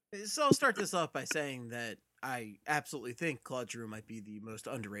teams. so I'll start this off by saying that I absolutely think Claude Giroux might be the most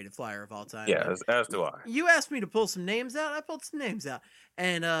underrated Flyer of all time. Yeah, But as do I. you asked me to pull some names out. I pulled some names out,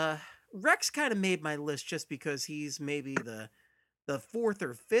 and Rex kind of made my list just because he's maybe the fourth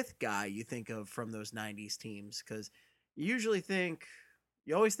or fifth guy you think of from those '90s teams. Because you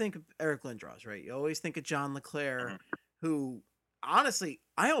always think of Eric Lindros, right? You always think of John LeClair, Mhm. who honestly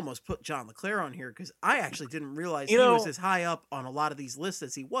I almost put John LeClair on here because I actually didn't realize You he was know, as high up on a lot of these lists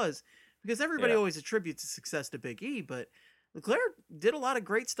as he was. Because everybody yeah, always attributes his success to Big E, but LeClair did a lot of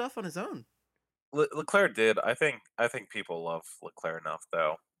great stuff on his own. Leclaire did. I think people love Leclaire enough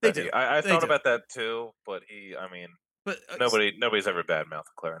though They that do. I They thought do. about that too, but I mean, But nobody's ever badmouthed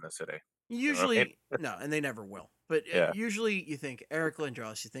Leclaire in the city. You know what I mean? usually, no, and they never will. But Yeah, usually you think Eric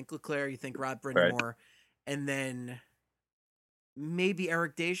Lindros, you think LeClaire, you think Rod right. Brindamore, and then maybe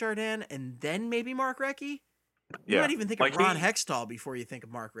Eric Desjardins, and then maybe Mark Recchi. You Yeah, might even think like of Ron Hextall before you think of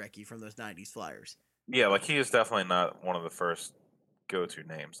Mark Recchi from those '90s Flyers. like he is definitely not one of the first go-to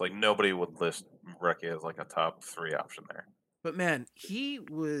names. Like nobody would list Recchi as like a top 3 option there. But man, he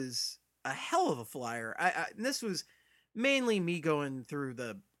was a hell of a Flyer. And this was mainly me going through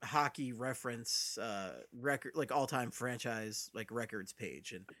the hockey reference record, like all-time franchise like records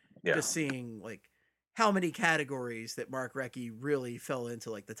page, and Yeah, just seeing like how many categories that Mark Recchi really fell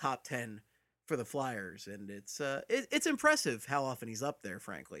into like the top 10 for the Flyers, and it's impressive how often he's up there,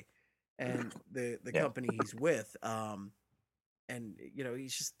 frankly, and the yeah, company he's with. And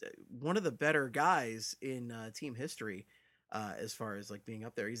he's just one of the better guys in team history as far as like being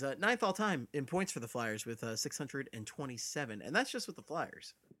up there. He's ninth all time in points for the Flyers with 627, and that's just with the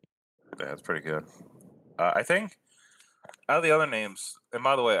Flyers. that's pretty good. I think out of the other names, and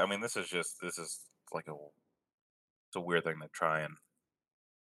by the way, I mean this is like it's a weird thing to try and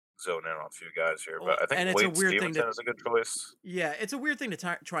zone in on a few guys here, Well, but I think and it's a Wade weird thing Stevenson to is a good choice. yeah, it's a weird thing to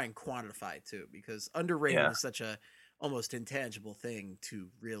try and quantify too, because underrated Yeah, is such a almost intangible thing to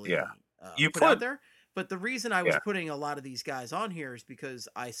yeah. really You put out put there. But the reason I was yeah, putting a lot of these guys on here is because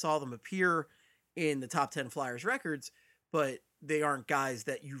I saw them appear in the top 10 Flyers records, but they aren't guys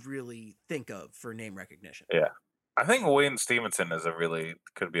that you really think of for name recognition. yeah. I think Wade Stevenson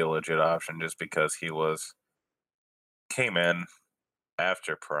could be a legit option just because came in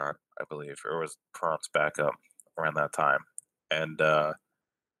after Perron, I believe, or was Perron's backup around that time, and not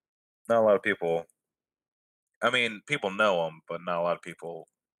a lot of people. I mean, people know him, but not a lot of people,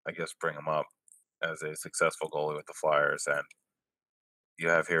 I guess, bring him up as a successful goalie with the Flyers. And you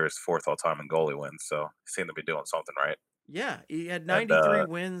have here his 4th all time in goalie wins, so he seemed to be doing something right. Yeah, he had And 93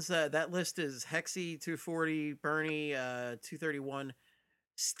 wins. That list is Hexy 240, Bernie 231,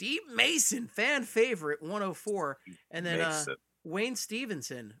 Steve Mason fan favorite 104, and then makes it, Wayne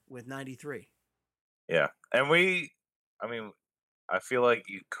Stevenson with 93. yeah. And I mean, I feel like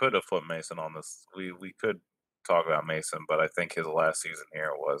you could have put Mason on this. We could talk about Mason, but I think his last season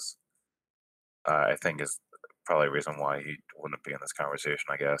here was, I think, is probably a reason why he wouldn't be in this conversation,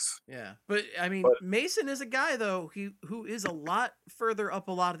 I guess. Yeah, but I mean, But Mason is a guy though who is a lot further up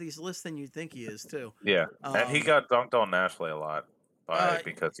a lot of these lists than you'd think he is too. yeah, and he got dunked on nationally a lot Uh,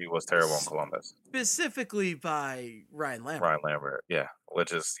 because he was terrible in Columbus. specifically by Ryan Lambert. Ryan Lambert, yeah,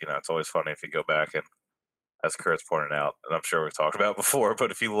 which is it's always funny if you go back and, as Kurt's pointed out, and I'm sure we've talked about before,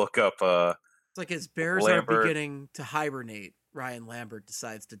 but if you look up It's like as Bears are Lambert beginning to hibernate, Ryan Lambert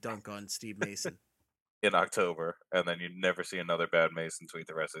decides to dunk on Steve Mason. in October, and then you never see another bad Mason tweet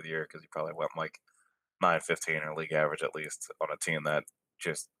the rest of the year because he probably went like 9-15 or league average at least on a team that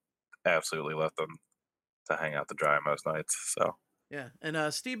just absolutely left them to hang out to dry most nights. So Yeah,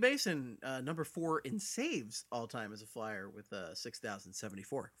 and Steve Mason, number 4 in saves all time as a Flyer with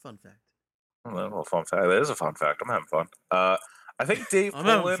 6,074. Fun fact. a little fun fact. That is a fun fact. I'm having fun. I think Dave I'm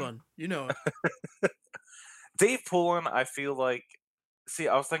having Poulin. fun. You know it. Dave Poulin, I feel like. See,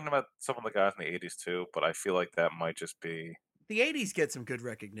 I was thinking about some of the guys in the '80s too, but I feel like that might just be. The '80s get some good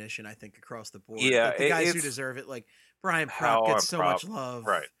recognition, I think, across the board. Yeah, like the guys who it's deserve it, like Brian how Propp I'm gets so much love.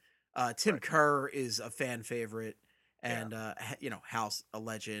 right. Tim Right. Kerr is a fan favorite, Yeah. and House a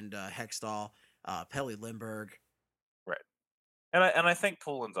legend. Hextall, Pelly Lindbergh. Right. And I think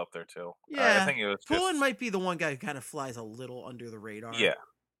Poulin's up there too. I Yeah, think it was Poulin just might be the one guy who kind of flies a little under the radar. yeah.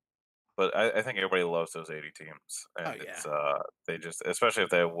 But I think everybody loves those '80 teams, Oh and yeah. it's they just, especially if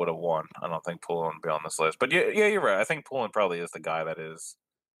they would have won. I don't think Poulin would be on this list. But yeah, you're right. I think Poulin probably is the guy that is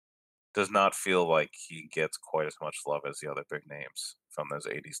does not feel like he gets quite as much love as the other big names from those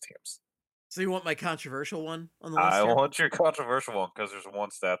 80s teams. So you want my controversial one on the list I here? want your controversial one because there's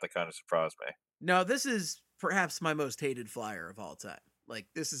one stat that kind of surprised me. No, this is perhaps my most hated Flyer of all time. Like,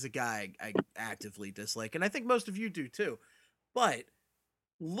 this is a guy I actively dislike, and I think most of you do too. But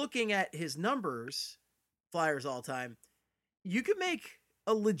looking at his numbers, Flyers all time, you could make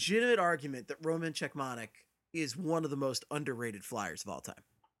a legitimate argument that Roman Cechmanek is one of the most underrated Flyers of all time.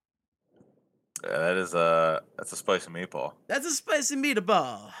 That's a spicy meatball. That's a spicy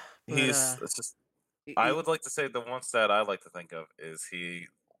meatball. But, It's just. I would like to say the one stat I like to think of is he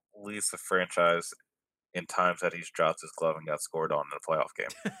leads the franchise in times that he's dropped his glove and got scored on in a playoff game.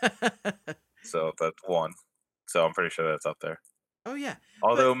 So that's one. So I'm pretty sure that's up there. Oh yeah.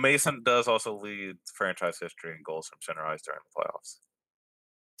 Although Mason does also lead franchise history in goals from center ice during the playoffs.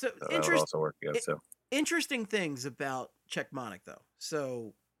 So that would also work good too. Interesting things about Cechmanek though.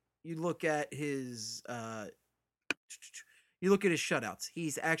 So you look at his shutouts.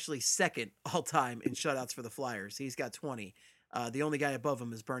 He's actually second all time in shutouts for the Flyers. He's got 20. The only guy above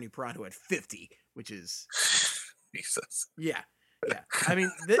him is Bernie Perron, who had 50, which is Jesus. Yeah. I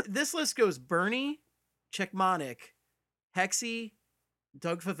mean, this list goes Bernie, Cechmanek, Hexy,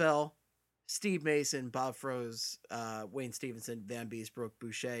 Doug Favell, Steve Mason, Bob Froese, Wayne Stevenson, Van Beesbrook,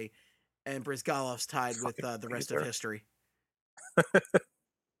 Boucher, and Brizgalov's tied with the rest of history.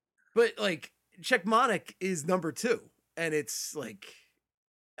 But like Cechmanek is number 2, and it's like,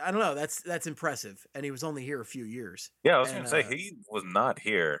 I don't know, that's impressive, and he was only here a few years. Yeah, I was gonna say he was not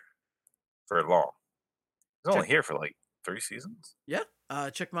here for long. He was only here for like 3 seasons. Yeah,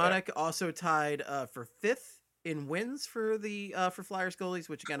 Cechmanek also tied for 5th in wins for the for Flyers goalies,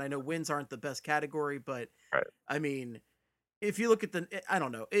 which again I know wins aren't the best category, but right. I mean, if you look at I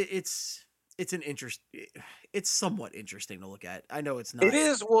don't know, it's somewhat interesting to look at. I know it's not. It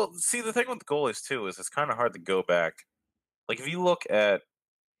is. Well, see, the thing with the goalies too is it's kind of hard to go back. Like if you look at,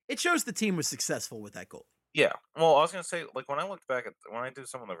 it shows the team was successful with that goal. Yeah. Well, I was gonna say, like when I looked back at when I do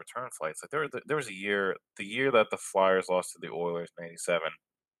some of the return flights, like there was a year, the year that the Flyers lost to the Oilers in '87.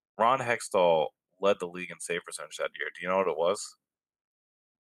 Ron Hextall led the league in save percentage that year. Do you know what it was?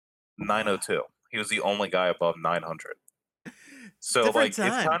 902. He was the only guy above 900. So Different like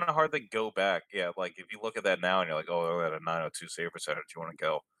time. It's kind of hard to go back. Yeah, like if you look at that now and you're like, oh, they're at a 902 save percentage, you want to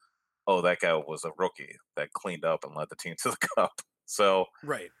go, oh, that guy was a rookie that cleaned up and led the team to the cup. So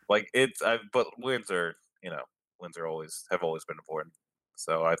right, like but wins are always been important.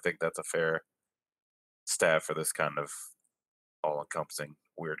 So I think that's a fair stat for this kind of all-encompassing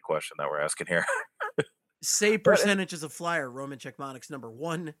weird question that we're asking here. Save percentage as a Flyer, Roman Cechmanek's number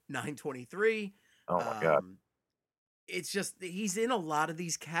 1, 923. Oh my god. It's just he's in a lot of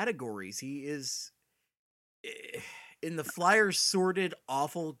these categories. He is in the Flyers' sordid,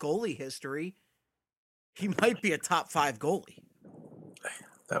 awful goalie history. He might be a top 5 goalie.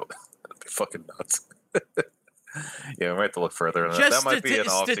 That'd be fucking nuts. Yeah, we might have to look further. Just that might be an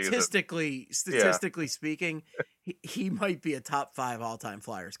statistically speaking, he might be a top 5 all-time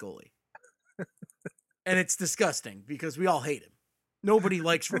Flyers goalie. And it's disgusting because we all hate him. Nobody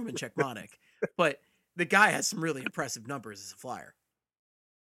likes Roman Cechmanek, but the guy has some really impressive numbers as a Flyer.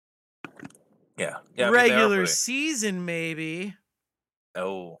 Yeah. Regular season, maybe.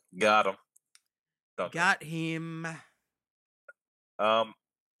 Oh, got him. Got him.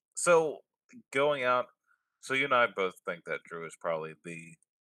 So going out, so you and I both think that Drew is probably the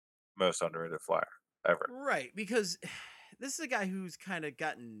most underrated Flyer ever. Right, because this is a guy who's kind of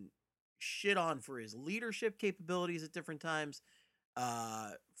gotten shit on for his leadership capabilities at different times,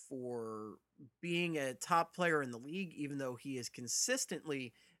 for being a top player in the league, even though he has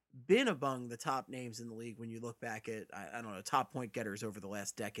consistently been among the top names in the league when you look back at, I don't know, top point getters over the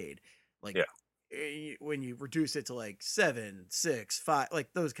last decade. Like, when you reduce it to like 7, 6, 5, like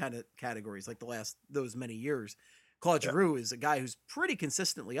those kind of categories, like those many years, Claude Giroux is a guy who's pretty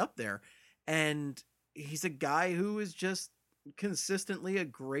consistently up there, and he's a guy who is just consistently a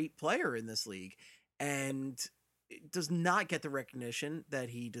great player in this league and does not get the recognition that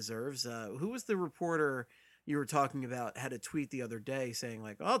he deserves. Who was the reporter you were talking about had a tweet the other day saying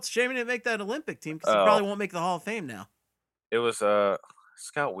like, oh, it's a shame he didn't make that Olympic team because he probably won't make the Hall of Fame now. It was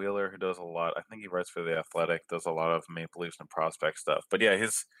Scott Wheeler, who does a lot. I think he writes for The Athletic, does a lot of Maple Leafs and prospect stuff. But yeah,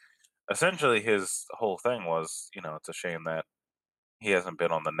 his whole thing was, it's a shame that he hasn't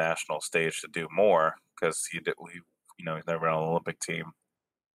been on the national stage to do more because he's never been on the Olympic team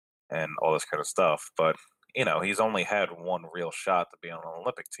and all this kind of stuff. But he's only had one real shot to be on an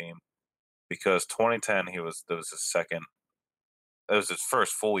Olympic team because 2010 that was his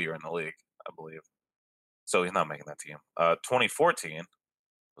first full year in the league, I believe. So he's not making that team. 2014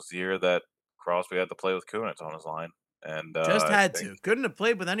 was the year that Crosby had to play with Kunitz on his line, and Just I had think to. Couldn't have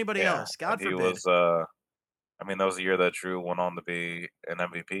played with anybody yeah, else. God and he forbid. was. I mean, that was the year that Drew went on to be an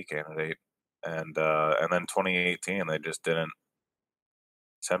MVP candidate, and then 2018 they just didn't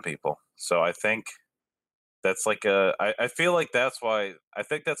send people. So I think that's like I feel like that's why I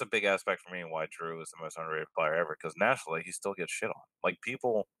think that's a big aspect for me and why Drew is the most underrated player ever because nationally he still gets shit on. Like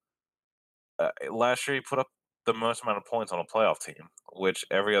people last year he put up the most amount of points on a playoff team, which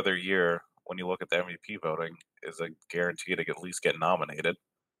every other year when you look at the MVP voting is a guarantee to at least get nominated.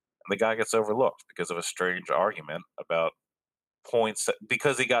 And the guy gets overlooked because of a strange argument about points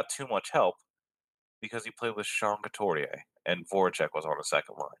because he got too much help because he played with Sean Couturier and Voracek was on the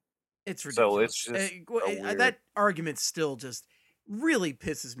second line. It's So it's ridiculous. just a weird That argument still just really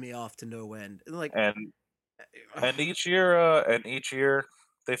pisses me off to no end. Like, and ugh, and each year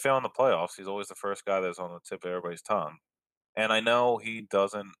they fail in the playoffs. He's always the first guy that's on the tip of everybody's tongue. And I know he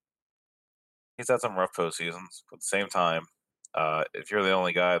doesn't. He's had some rough postseasons, but at the same time, if you're the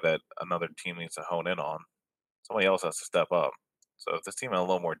only guy that another team needs to hone in on, somebody else has to step up. So if this team had a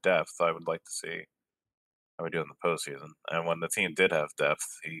little more depth, I would like to see how we do in the postseason. And when the team did have depth,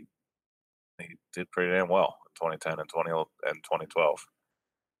 he did pretty damn well in 2010 and 2012.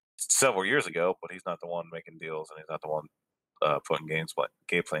 Several years ago, but he's not the one making deals, and he's not the one putting game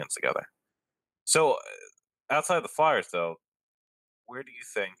plans together. So outside the Flyers, though, where do you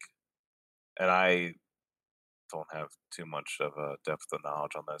think? And I don't have too much of a depth of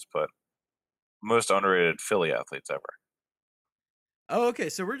knowledge on this, but most underrated Philly athletes ever. oh, okay.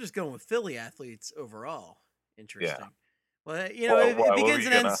 So we're just going with Philly athletes overall. Yeah. Interesting. Well, Well, it what were begins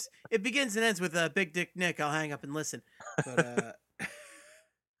you and gonna? ends. It begins and ends with Big Dick Nick. I'll hang up and listen. But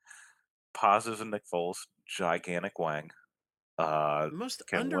Positives and Nick Foles, gigantic Wang, most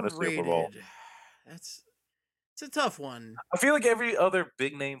can win a Super Bowl. underrated. It's a tough one. I feel like every other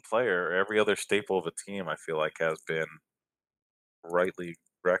big name player, or every other staple of a team, I feel like has been rightly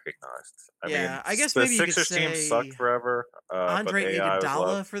recognized. I mean, Yeah, I guess the maybe you could Sixers team sucked say forever, but Andre AI was loved.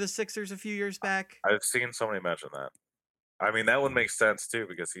 Iguodala for the Sixers a few years back. I've seen somebody mention that. I mean, that would make sense too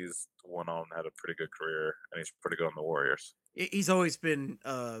because he's went on had a pretty good career and he's pretty good on the Warriors. He's always been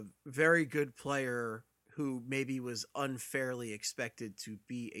a very good player who maybe was unfairly expected to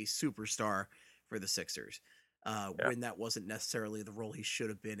be a superstar for the Sixers when that wasn't necessarily the role he should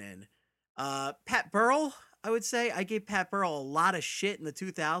have been in. Pat Burrell, I would say. I gave Pat Burrell a lot of shit in the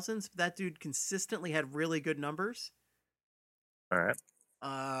 2000s, but that dude consistently had really good numbers. All right.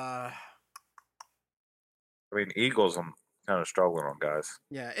 Uh, I mean, Eagles, I'm kind of struggling on guys.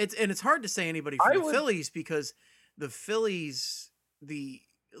 yeah, it's hard to say anybody for the Phillies because the Phillies, the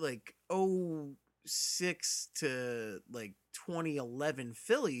like 06 to like 2011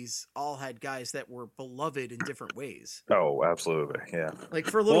 Phillies all had guys that were beloved in different ways. Oh, absolutely. Yeah. Like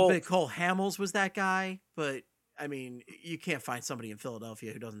for a little bit, Cole Hamels was that guy, but I mean, you can't find somebody in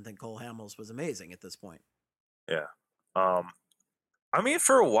Philadelphia who doesn't think Cole Hamels was amazing at this point. Yeah. I mean,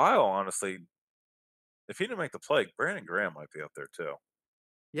 for a while, honestly, if he didn't make the play, Brandon Graham might be up there too.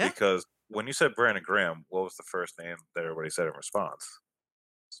 Yeah. Because when you said Brandon Graham, what was the first name that everybody said in response?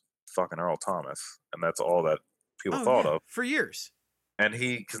 Fucking Earl Thomas, and that's all that people thought of for years. And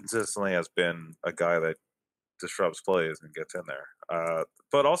he consistently has been a guy that disrupts plays and gets in there.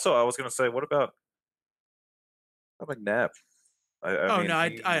 But also, I was going to say, what about McNabb? I mean,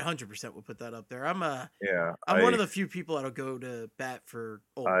 I 100% would put that up there. I'm one of the few people that'll go to bat for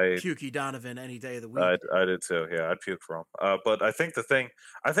Pukey Donovan any day of the week. I did too. Yeah, I'd puke for him. But I think the thing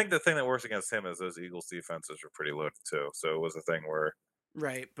that works against him is those Eagles defenses are pretty loaded too. So it was a thing where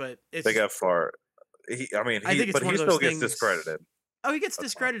but they got far. But he still gets discredited. Oh, he gets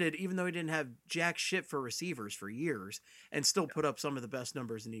discredited even though he didn't have jack shit for receivers for years and still put up some of the best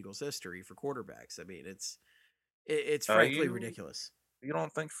numbers in Eagles history for quarterbacks. I mean, it's frankly ridiculous. You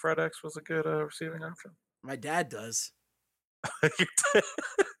don't think FedEx was a good receiving option? My dad does.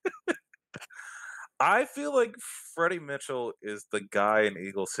 I feel like Freddie Mitchell is the guy in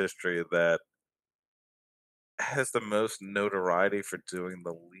Eagles history that has the most notoriety for doing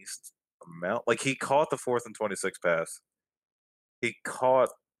the least amount. Like, he caught the 4th and 26 pass. He caught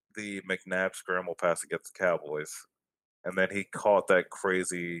the McNabb scramble pass against the Cowboys. And then he caught that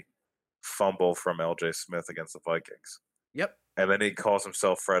crazy fumble from LJ Smith against the Vikings. Yep. And then he calls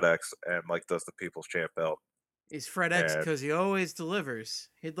himself Fred X and does the People's Champ belt. He's Fred X because he always delivers.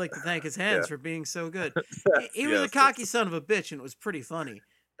 He'd like to thank his hands for being so good. He was a cocky son of a bitch, and it was pretty funny.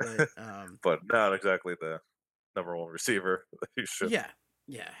 But, but not exactly the number one receiver that he should. Yeah.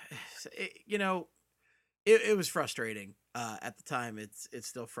 It was frustrating at the time. It's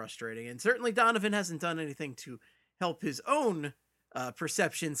still frustrating, and certainly Donovan hasn't done anything to help his own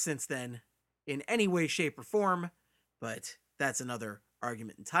perception since then in any way, shape, or form, but that's another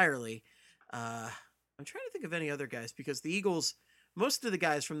argument entirely. I'm trying to think of any other guys because the Eagles, most of the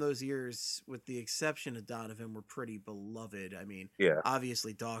guys from those years, with the exception of Donovan, were pretty beloved. I mean, Yeah.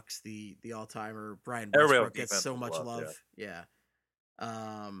 obviously Doc's the all-timer. Brian Everybody on Westbrook gets defense so was much loved, love. Yeah.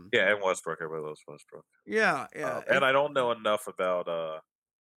 Yeah, and Westbrook. Everybody loves Westbrook. Yeah. And I don't know enough about the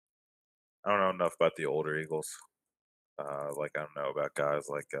older Eagles. Like I don't know about guys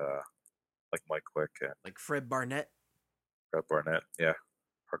like Mike Quick and like Fred Barnett. Fred Barnett. Yeah,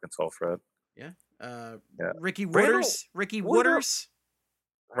 Arkansas Fred. Yeah. Yeah. Ricky Randall- Wooders. Ricky Randall- Wooders.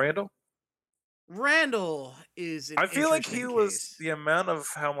 Randall is. I feel like interesting he was case. the amount of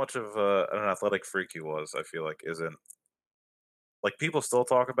how much of an athletic freak he was. I feel like isn't like people still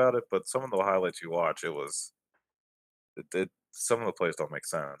talk about it, but some of the highlights you watch, some of the plays don't make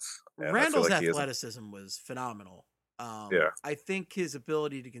sense. And I feel Randall's like he isn't- athleticism was phenomenal. Yeah. I think his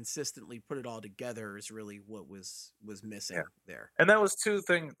ability to consistently put it all together is really what was missing there. And that was the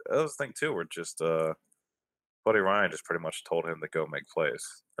thing too, where just Buddy Ryan just pretty much told him to go make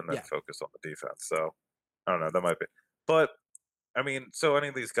plays and then Yeah. focus on the defense. So I don't know, that might be. But I mean, so any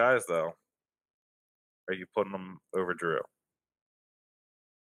of these guys though, are you putting them over Drew?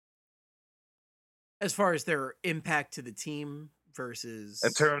 As far as their impact to the team versus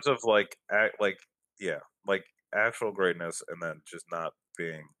In terms of like actual greatness and then just not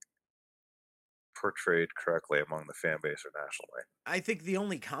being portrayed correctly among the fan base or nationally. I think the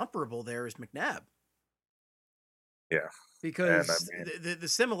only comparable there is McNabb. Yeah. Because And the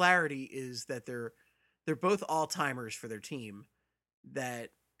similarity is that they're both all-timers for their team.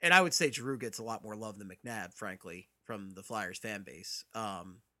 And I would say Drew gets a lot more love than McNabb, frankly, from the Flyers fan base.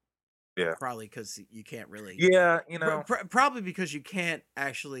 Yeah. Probably because you can't really. Yeah, you know. Probably because you can't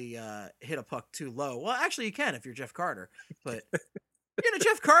actually hit a puck too low. Well, actually, you can if you're Jeff Carter. But,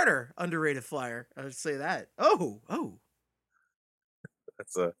 Jeff Carter, underrated Flyer. I would say that. Oh.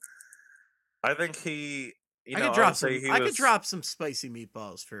 I think he. I could drop some spicy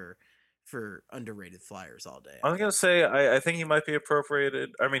meatballs for underrated Flyers all day. I was gonna say I think he might be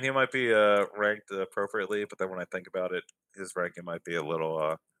appropriated. I mean, he might be ranked appropriately, but then when I think about it, his ranking might be a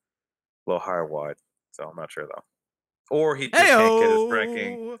little higher wide. So I'm not sure though. Or he just can't get his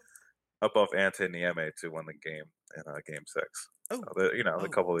ranking above Ante Niemi to win the game in Game 6. Oh, so a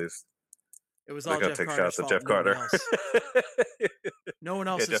couple of these. It was they're all gonna Jeff take Carter's shots at fault. Jeff Carter. No one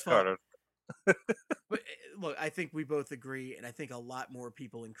else's Jeff fault. Carter. But look, I think we both agree, and I think a lot more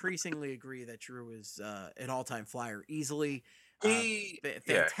people increasingly agree that Drew is an all-time Flyer easily.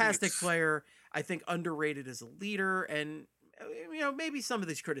 Fantastic player. I think underrated as a leader, and maybe some of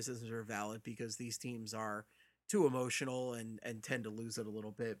these criticisms are valid because these teams are too emotional and tend to lose it a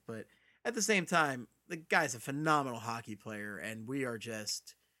little bit. But at the same time, the guy's a phenomenal hockey player, and we are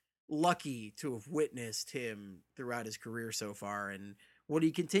just lucky to have witnessed him throughout his career so far. And what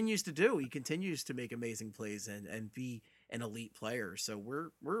he continues to do, he continues to make amazing plays and be an elite player. So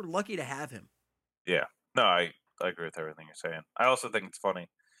we're lucky to have him. Yeah. No, I agree with everything you're saying. I also think it's funny,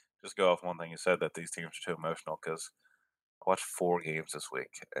 just go off one thing you said, that these teams are too emotional, because I watched 4 games this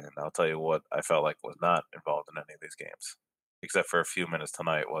week, and I'll tell you what I felt like was not involved in any of these games, except for a few minutes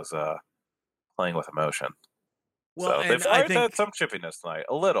tonight, was playing with emotion. Well, so the Flyers had some chippiness tonight,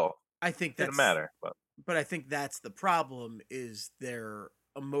 a little. I think that didn't matter, but I think that's the problem, is their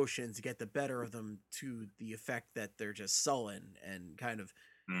emotions get the better of them to the effect that they're just sullen and kind of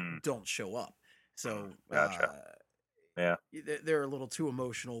don't show up. So gotcha. Yeah, they're a little too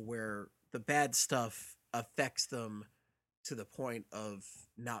emotional where the bad stuff affects them to the point of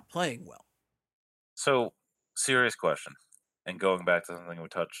not playing well. So, serious question, and going back to something we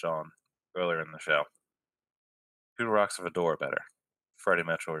touched on earlier in the show. Who rocks a fedora better, Freddie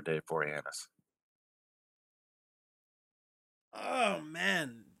Mitchell or Dave Boreanaz? Oh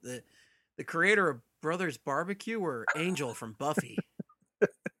man, the creator of Brothers Barbecue or Angel from Buffy? The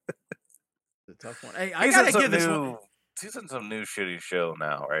tough one. Hey, I gotta give this one. He's in some new shitty show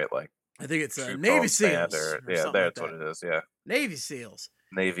now, right? Like I think it's Navy SEALs. That's like what it is. Yeah, Navy SEAls.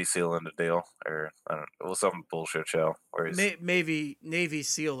 Navy SEAL in the deal, or I don't know, it was some bullshit show where he's Navy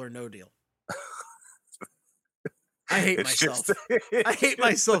SEAL or no deal. I hate myself. Just, I hate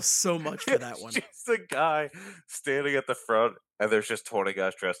myself so much for that one. It's just a guy standing at the front, and there's just 20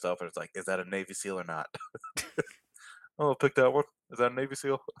 guys dressed up, and it's like, is that a Navy SEAL or not? Oh, I'll pick that one. Is that a Navy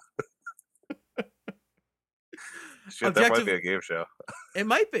SEAL? Shit, that might be a game show. It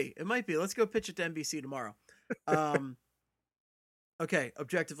might be. Let's go pitch it to NBC tomorrow. Okay,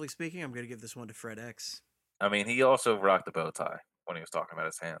 objectively speaking, I'm going to give this one to Fred X. I mean, he also rocked the bow tie when he was talking about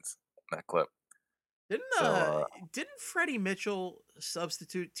his hands in that clip. Didn't Freddie Mitchell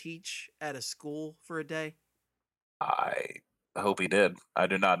substitute teach at a school for a day? I hope he did. I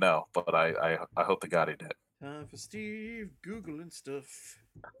do not know, but I hope to God he did. Time for Steve Googling stuff.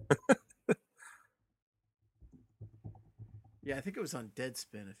 Yeah, I think it was on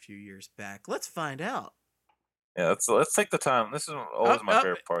Deadspin a few years back. Let's find out. Yeah, let's take the time. This is always my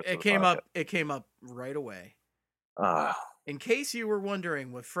favorite part. It came up. It came up right away. Ah, In case you were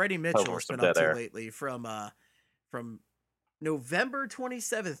wondering what Freddie Mitchell has been up to lately, from November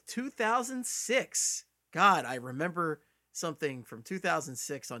 27th, 2006. God, I remember something from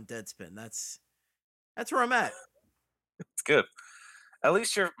 2006 on Deadspin. That's where I'm at. it's good. At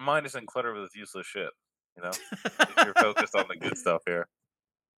least your mind isn't cluttered with useless shit. You know, you're focused on the good stuff here.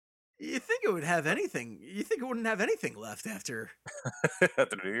 You think it would have anything? You think it wouldn't have anything left after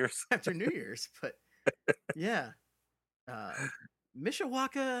after New Year's? After New Year's, but yeah.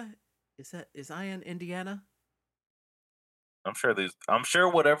 Mishawaka, is I in Indiana? I'm sure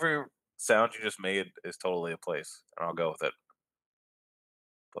whatever sound you just made is totally a place, and I'll go with it.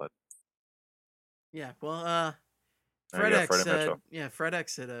 But yeah, well, Fred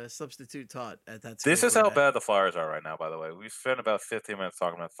X had a substitute taught at that school. This is how bad the Flyers are right now, by the way. We spent about 15 minutes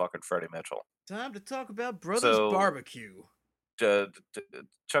talking about fucking Freddie Mitchell. Time to talk about Brothers Barbecue.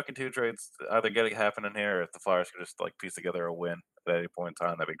 Chucky 2 trades either getting happening here, or if the Flyers could just like piece together a win at any point in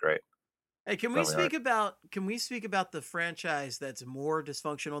time, that'd be great. Hey, can we speak about the franchise that's more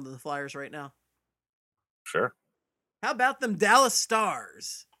dysfunctional than the Flyers right now? Sure. How about them Dallas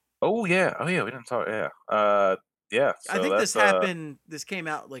Stars? Oh yeah, we didn't talk. Yeah, yeah. So I think this happened. This came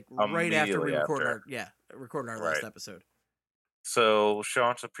out like right after we recorded our last episode. So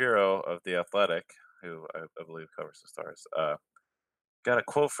Sean Shapiro of The Athletic, who I believe covers the Stars, got a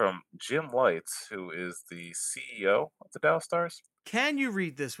quote from Jim Lites, who is the CEO of the Dallas Stars. Can you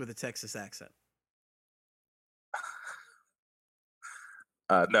read this with a Texas accent?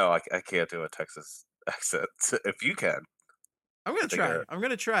 No, I can't do a Texas accent. If you can. I'm going to try. I'm going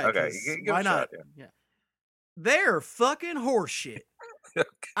to try. Okay, why not? Yeah. They're fucking horseshit. Okay,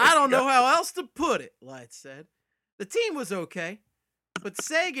 I don't know how else to put it, Lites said. The team was okay, but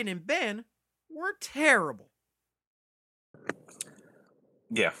Sagan and Ben were terrible.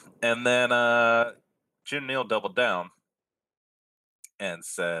 Yeah. And then Jim Neal doubled down and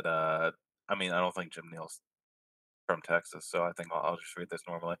said, I don't think Jim Neal's from Texas, so I think I'll just read this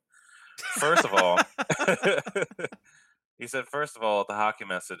normally. First of all, he said, first of all, the hockey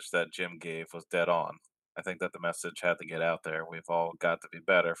message that Jim gave was dead on. I think that the message had to get out there. We've all got to be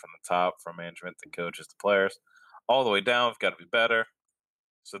better from the top, from management to coaches to players. All the way down, we've got to be better.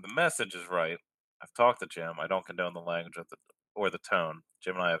 So the message is right. I've talked to Jim. I don't condone the language or the tone.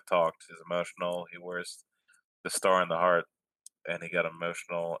 Jim and I have talked. He's emotional. He wears the star in the heart, and he got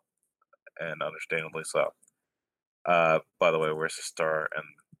emotional, and understandably so. By the way, where's the star and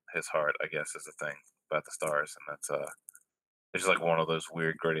his heart, I guess, is the thing about the Stars, and that's it's just like one of those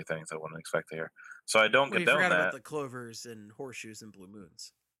weird, gritty things I wouldn't expect to hear. So I don't condone that. You forgot about the clovers and horseshoes and blue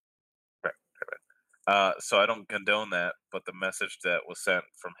moons. Right. So I don't condone that, but the message that was sent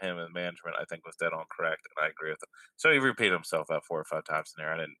from him and management, I think, was dead on correct, and I agree with it. So he repeated himself about 4 or 5 times in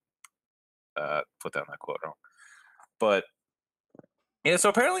there. I didn't put down that quote wrong. But yeah, so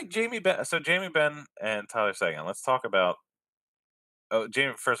apparently Jamie Benn and Tyler Seguin. Let's talk about.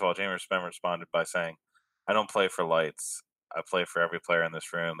 First of all, Jamie Benn responded by saying, "I don't play for lights. I play for every player in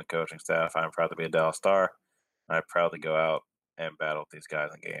this room, the coaching staff. I'm proud to be a Dallas Star. And I proudly go out and battle with these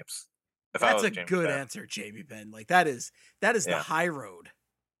guys in games." That's a good answer, Jamie Benn. Like that is the high road.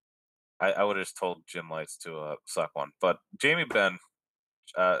 I would have just told Jim Lites to suck one, but Jamie Benn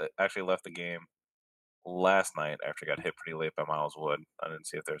actually left the game last night after he got hit pretty late by Miles Wood. I didn't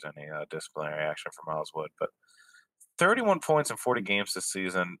see if there's any disciplinary action for Miles Wood, but 31 points in 40 games this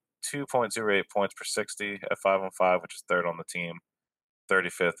season, 2.08 points per 60 at 5-on-5, which is third on the team,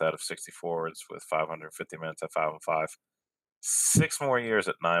 35th out of 60 forwards with 550 minutes at 5-on-5. 6 more years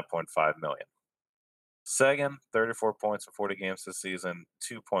at $9.5 million. Seguin, 34 points in 40 games this season,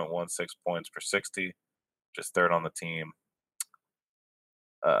 2.16 points per 60, just third on the team.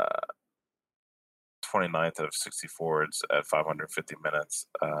 29th out of 60 forwards at 550 minutes.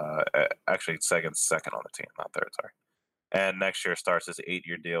 Actually, Seguin's second on the team, not third, sorry. And next year starts his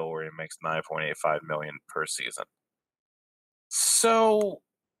 8-year deal where he makes $9.85 million per season. So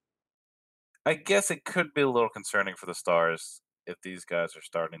I guess it could be a little concerning for the Stars if these guys are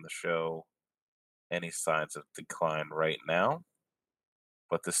starting to show any signs of decline right now.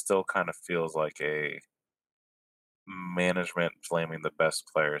 But this still kind of feels like a management blaming the best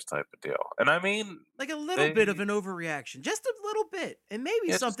players type of deal. And I mean, like a little bit of an overreaction, just a little bit, and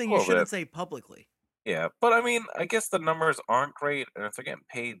maybe something you shouldn't say publicly. Yeah, but I mean, I guess the numbers aren't great, and if they're getting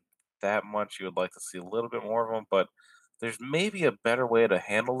paid that much, you would like to see a little bit more of them. But there's maybe a better way to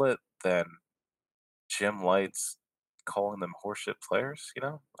handle it than Jim Lights calling them horseshit players.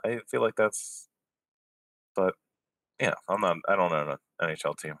 I feel like that's. But yeah, I don't own an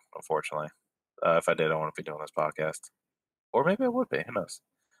NHL team, unfortunately. If I did, I wouldn't be doing this podcast, or maybe I would be. Who knows?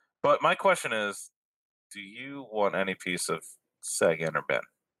 But my question is, do you want any piece of Sagan or Ben?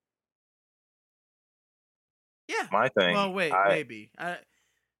 Yeah. My thing, Well, wait, maybe.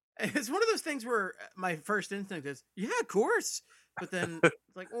 It's one of those things where my first instinct is, yeah, of course. But then it's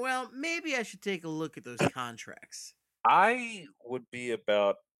like, well, maybe I should take a look at those contracts. I would be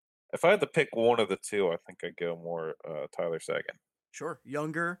about if I had to pick one of the two, I think I'd go more Tyler Sagan. Sure.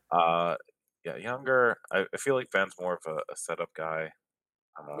 Younger, Uh, yeah, younger. I feel like Ben's more of a setup guy.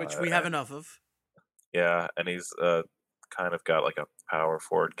 which we have And enough of. yeah, and he's kind of got like a power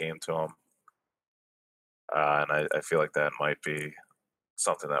forward game to him. And I feel like that might be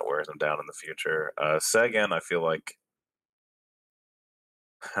something that wears him down in the future. Sagan, I feel like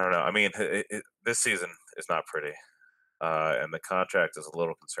I don't know. I mean, this season is not pretty, and the contract is a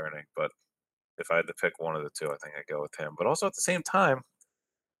little concerning. But if I had to pick one of the two, I think I'd go with him. But also at the same time,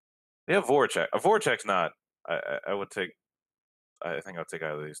 we have Voracek. Voracek's not. I would take. I think I'll take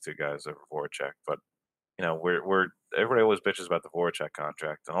either of these two guys over Voracek. But we're everybody always bitches about the Voracek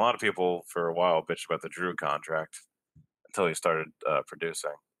contract, and a lot of people for a while bitched about the Drew contract until he started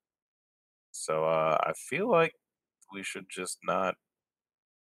producing. So I feel like we should just not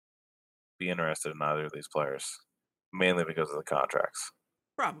be interested in either of these players, mainly because of the contracts.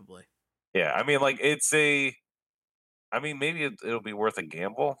 Probably. Yeah, I mean, like it's a. I mean, maybe it'll be worth a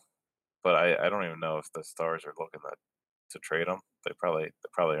gamble, but I don't even know if the Stars are looking to trade him. They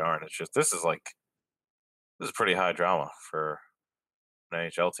probably aren't. It's just this is pretty high drama for an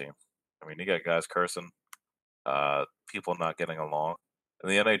NHL team. I mean, you got guys cursing, people not getting along. In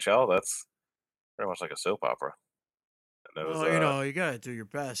the NHL, that's pretty much like a soap opera. And it was Well, you gotta do your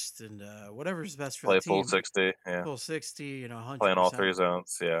best, and whatever's best for the play full team. 60, yeah, Full 60, 100%. playing all three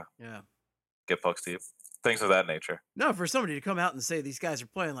zones, yeah, Yeah. get pucks deep, things of that nature. No, for somebody to come out and say these guys are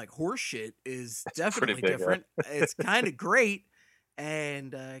playing like horse shit is It's pretty definitely big, yeah. different. It's kind of great,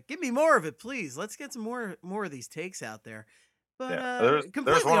 and give me more of it, please. Let's get some more of these takes out there. But Yeah. There's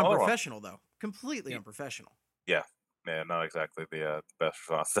completely one other one. unprofessional, though. Completely Ye- unprofessional. Yeah, man, not exactly the best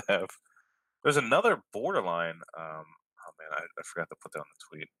response to have. There's another borderline. Oh man, I forgot to put down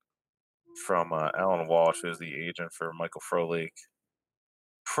the tweet from Alan Walsh, who's the agent for Michael Frolik.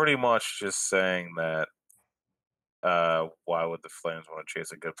 Pretty much just saying that why would the Flames want to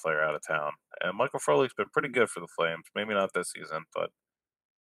chase a good player out of town? And Michael Frolik's been pretty good for the Flames. Maybe not this season, but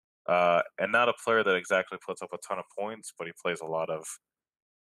and not a player that exactly puts up a ton of points, but he plays a lot of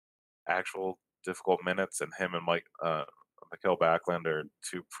actual difficult minutes. And him and Mikael Backlund are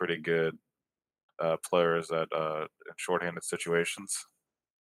two pretty good players at in shorthanded situations.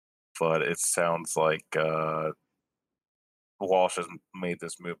 But it sounds like Walsh has made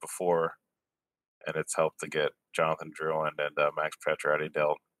this move before, and it's helped to get Jonathan Drouin and Max Pacioretty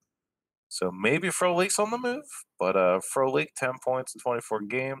dealt. So maybe Frolik's on the move, but Frolik 10 points in 24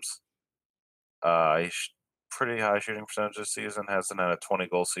 games. He's pretty high shooting percentage this season. Hasn't had a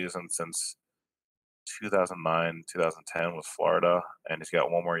 20-goal season since 2009, 2010 with Florida, and he's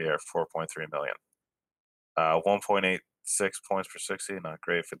got one more year at 4.3 million. 1.86 points per 60, not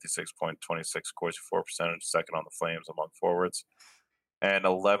great. 56.26 Corsi for percentage, second on the Flames among forwards, and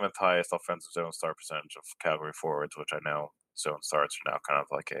 11th highest offensive zone start percentage of Calgary forwards, which I know zone starts are now kind of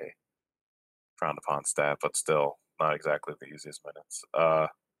like a frowned upon stat, but still not exactly the easiest minutes.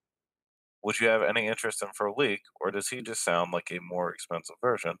 Would you have any interest in Frolik, or does he just sound like a more expensive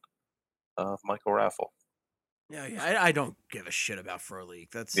version of Michael Raffle? Yeah, I don't give a shit about Frolik.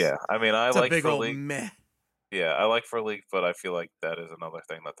 Yeah, I mean, I It's a like big old Frolik. meh. Yeah, I like Frolik, but I feel like that is another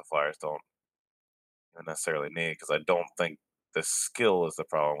thing that the Flyers don't even necessarily need because I don't think the skill is the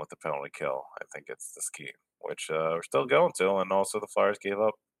problem with the penalty kill. I think it's the scheme, which we're still going to, and also the Flyers gave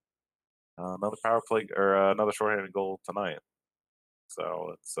up another power play or another shorthanded goal tonight.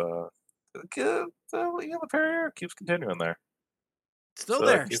 So it's the Perrier keeps continuing there. Still So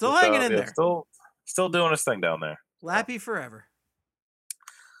that there. keeps Still us hanging out. in Yeah, there. still doing his thing down there. Lappy forever.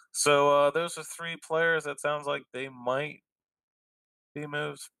 So those are three players that sounds like they might be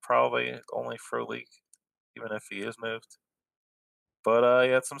moved. Probably only Frolik, even if he is moved. But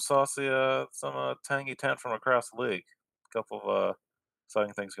you had some saucy, some tangy tent from across the league. A couple of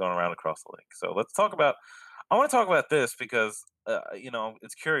exciting things going around across the league. So let's talk about. I want to talk about this because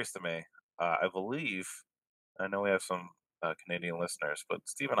it's curious to me. I believe I know we have some Canadian listeners, but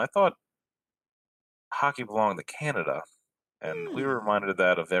Stephen, I thought hockey belonged to Canada, and we were reminded of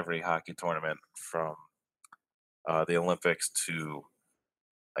that of every hockey tournament from the Olympics to,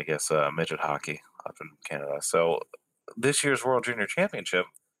 I guess, midget hockey up in Canada. So this year's World Junior Championship,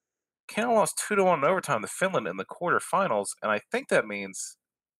 Canada lost 2-1 in overtime to Finland in the quarterfinals, and I think that means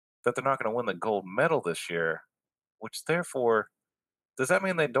that they're not going to win the gold medal this year, which therefore, does that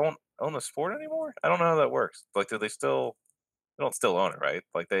mean they don't own the sport anymore? I don't know how that works. Like, do they still, they don't still own it, right?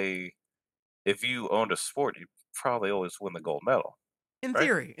 Like, if you owned a sport, you probably always win the gold medal, In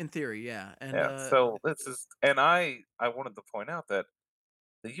right? theory, yeah. And Yeah. So this is, and I wanted to point out that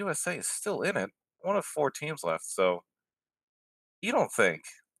the USA is still in it, one of 4 teams left. So you don't think,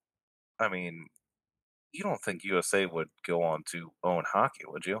 I mean, you don't think USA would go on to own hockey,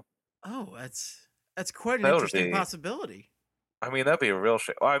 would you? oh, that's quite an That would interesting be, possibility. I mean, that'd be a real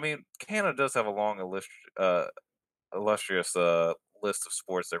shame. Well, I mean, Canada does have a long illustrious list of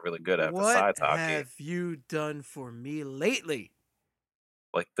sports they're really good at What besides hockey. have you done for me lately?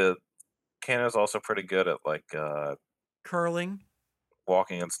 Like the Canada's also pretty good at like Curling,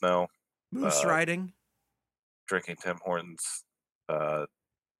 walking in snow, moose uh, riding. drinking Tim Hortons, uh,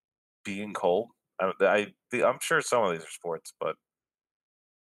 being cold. I'm sure some of these are sports, but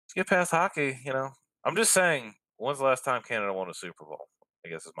to get past hockey, I'm just saying. When's the last time Canada won a Super Bowl? I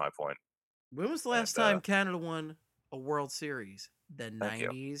guess is my point. When was the And last time Canada won a World Series? The thank you.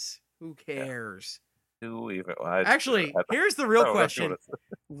 90s? Who Yeah. cares? Who even? Actually, here's the real I don't know if you question.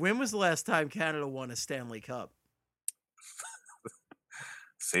 When was the last time Canada won a Stanley Cup?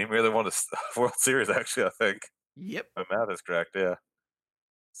 Same year they won a World Series. Actually, I think Yep. my math is correct. Yeah.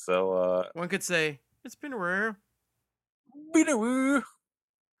 So, One could say it's been rare. Beanawoo.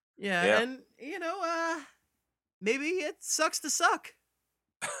 Yeah, Yeah. and maybe it sucks to suck.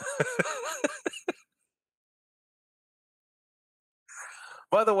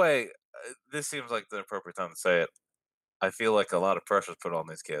 By the way, this seems like the appropriate time to say it. I feel like a lot of pressure is put on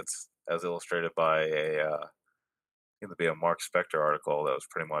these kids, as illustrated by seemed to be a Mark Spector article that was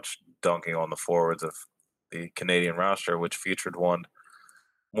pretty much dunking on the forwards of the Canadian roster, which featured one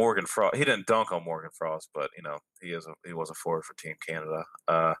Morgan Frost. He didn't dunk on Morgan Frost, but he was a forward for Team Canada.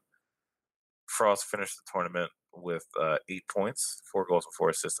 Frost finished the tournament with 8 points, 4 goals and 4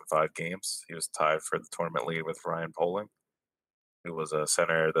 assists in 5 games. He was tied for the tournament lead with Ryan Poling, who was a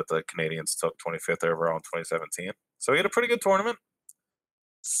center that the Canadians took 25th overall in 2017. So he had a pretty good tournament.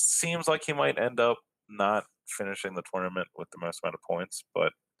 Seems like he might end up not finishing the tournament with the most amount of points,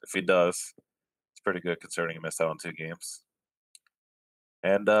 but if he does, it's pretty good considering he missed out on 2 games.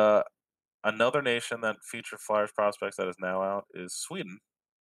 And another nation that featured Flyers prospects that is now out is Sweden,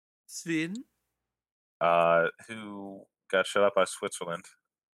 Sweden? who got shut out by Switzerland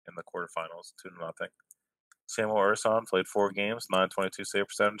in the quarterfinals, 2-0. Samuel Ersson played 4 games, 922 save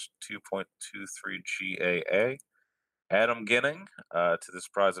percentage, 2.23 GAA. Adam Ginning, to the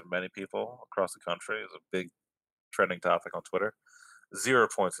surprise of many people across the country, is a big trending topic on Twitter. 0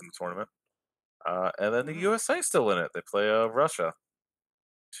 points in the tournament. And then the USA still in it. They play Russia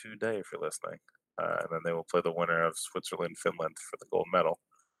today, if you're listening. And then they will play the winner of Switzerland, Finland for the gold medal.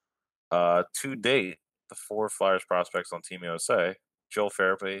 To date, the 4 Flyers prospects on Team USA, Joel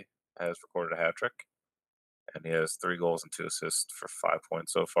Farabee has recorded a hat trick, and he has 3 goals and 2 assists for 5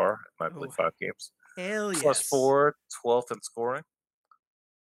 points so far in, I believe, 5 games. Hell yes. Plus 4, 12th in scoring.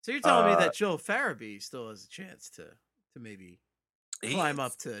 So you're telling me that Joel Farabee still has a chance to maybe climb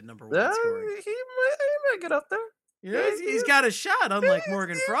up to number 1 scoring? He might get up there. Yeah, he's got a shot, unlike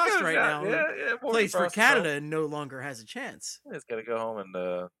Morgan Frost right now, who plays for Canada and no longer has a chance. He's got to go home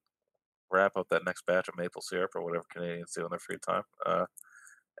and wrap up that next batch of maple syrup or whatever Canadians do in their free time.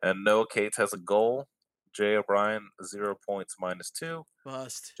 And Noah Cates has a goal. Jay O'Brien, 0 points, -2.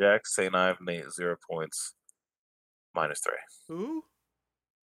 Bust. Jack St. Ivany, 0 points, -3. Who?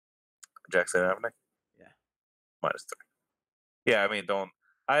 Jack St. Ivany? Yeah. -3. Yeah, I mean, don't.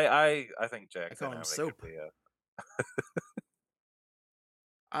 I think Jack St. Ivany soap. could be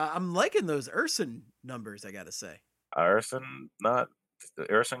I'm liking those Urson numbers, I gotta say. Urson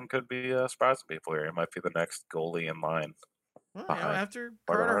could be surprising people here. He might be the next goalie in line. Well, after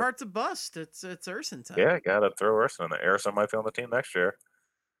Carter Hart's a bust, it's Urson time. Yeah, gotta throw Urson in there. Urson might be on the team next year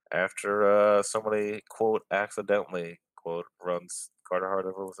after somebody quote accidentally quote runs Carter Hart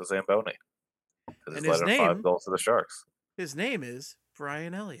over with a Zamboni. And his name, 5 goals to the Sharks. His name is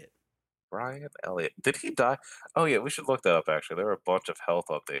Brian Elliott. Brian Elliott. Did he die? Oh yeah, we should look that up. Actually, there were a bunch of health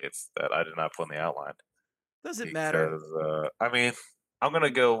updates that I did not put in the outline. Doesn't matter. I mean, I'm gonna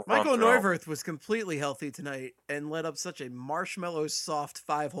go. Michael Neuwirth was completely healthy tonight and let up such a marshmallow soft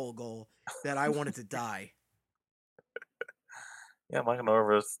 5-hole goal that I wanted to die. yeah, Michael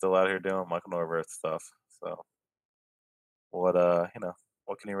Norvith's still out here doing Michael Norvith stuff. So what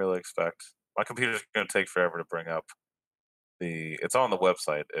what can you really expect? My computer's gonna take forever to bring up it's on the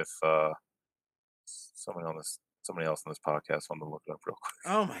website if somebody else on this podcast wanted to look it up real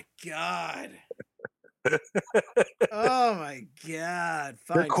Oh my god. quick. Oh my god.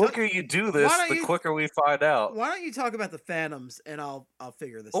 The Fine. quicker you do why this, don't the you quicker we find out. why don't you talk about the Phantoms and I'll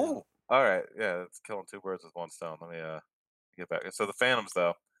figure this Oh, out. all right, yeah, it's killing two birds with one stone. Let me get back. So the Phantoms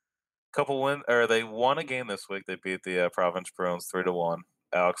though, they won a game this week. They beat the Province Bruins 3-1.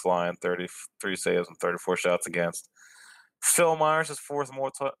 Alex Lyon 33 saves and 34 shots against. Phil Myers' fourth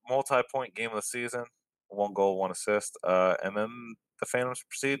multi-point game of the season, 1 goal, 1 assist, and then the Phantoms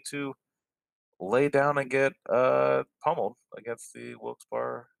proceed to lay down and get pummeled against the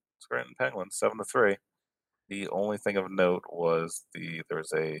Wilkes-Barre Scranton Penguins 7-3. The only thing of note was there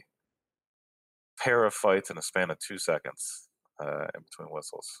was a pair of fights in a span of 2 seconds in between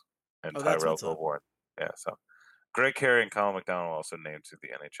whistles, and That's Tyrell what's up. Goulbourne. Yeah, so Greg Carey and Colin McDonald also named to the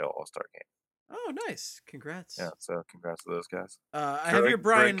NHL All-Star game. Oh, nice. Congrats. Yeah, so congrats to those guys. I have your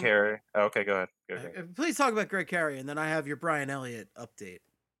Brian. Greg Carey. Okay, go ahead. Please talk about Greg Carey, and then I have your Brian Elliott update.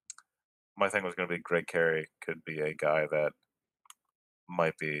 My thing was going to be Greg Carey could be a guy that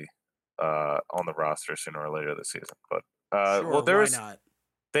might be on the roster sooner or later this season. But Sure, well, why not?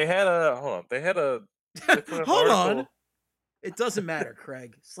 They had a hold on. They put an Hold on. article- It doesn't matter,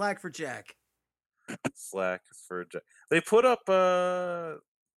 Craig. Slack for Jack. Slack for Jack. They put up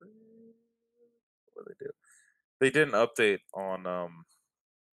what did they do? They did an update on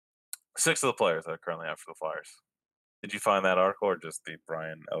 6 of the players that are currently out for the Flyers. Did you find that article or just the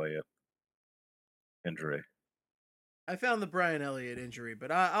Brian Elliott injury? I found the Brian Elliott injury,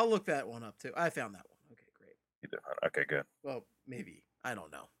 but I'll look that one up too. I found that one. Okay, great. You did. Okay, good. Well, maybe. I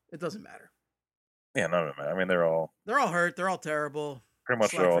don't know. It doesn't matter. Yeah, none of them. I mean, they're all hurt. They're all terrible. pretty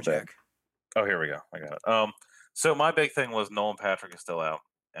much Slack they're all for dead. Jack. Oh, here we go. I got it. So my big thing was Nolan Patrick is still out,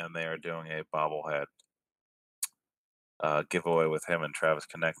 and they are doing a bobblehead giveaway with him and Travis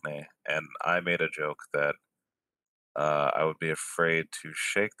Konechny. And I made a joke that I would be afraid to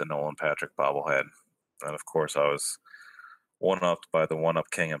shake the Nolan Patrick bobblehead. And of course, I was one-upped by the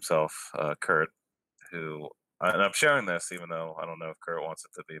one-up king himself, Kurt, who, and I'm sharing this even though I don't know if Kurt wants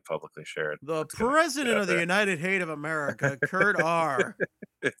it to be publicly shared. The president of the United Hate of America, Kurt R.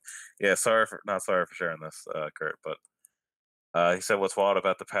 Yeah, not sorry for sharing this, Kurt, but he said what's wild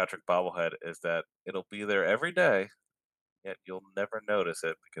about the Patrick bobblehead is that it'll be there every day, yet you'll never notice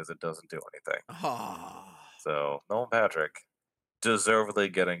it because it doesn't do anything. Oh. So Nolan Patrick deservedly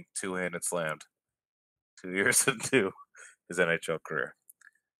getting two-handed slammed 2 years into his NHL career.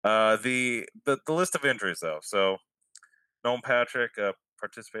 The list of injuries though. So Nolan Patrick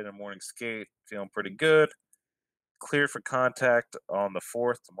participated in morning skate, feeling pretty good. Cleared for contact on the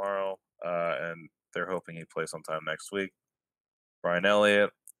 4th tomorrow, and they're hoping he plays sometime next week. Brian Elliott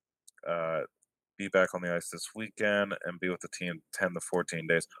be back on the ice this weekend and be with the team 10 to 14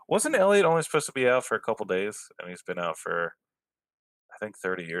 days. Wasn't Elliott only supposed to be out for a couple days? And he's been out for, I think,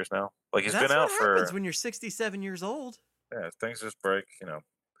 30 years now. Like he's been out That's for. what happens when you're 67 years old. Yeah, things just break.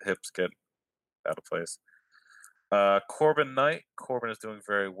 Hips get out of place. Corbin Knight. Corbin is doing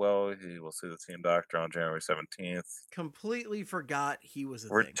very well. He will see the team doctor on January 17th. Completely forgot he was a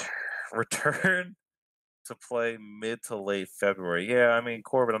thing. Return to play mid to late February. Yeah, I mean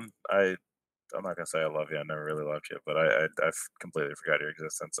Corbin. I'm not gonna say I love you. I never really loved you, but I completely forgot your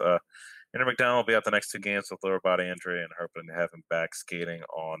existence. Andrew McDonald will be out the next 2 games with lower body injury, and hoping to have him back skating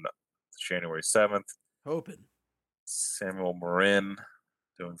on January 7th. Hoping. Samuel Marin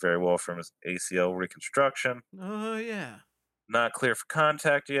doing very well from his ACL reconstruction. Oh yeah. Not clear for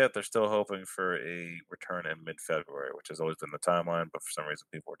contact yet. They're still hoping for a return in mid-February, which has always been the timeline, but for some reason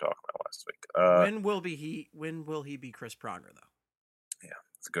people were talking about last week. When will he be Chris Pronger though? Yeah,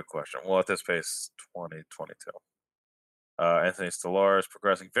 it's a good question. Well, at this pace, 2022. Anthony Stolarz is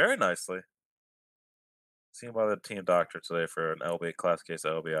progressing very nicely. Seen by the team doctor today for an class case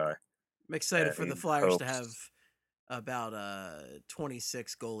of LBI. I'm excited for the Flyers to have about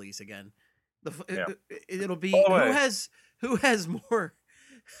 26 goalies again. It'll be who has more.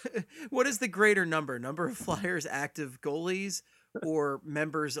 What is the greater number of Flyers active goalies or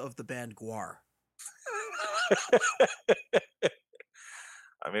members of the band Gwar?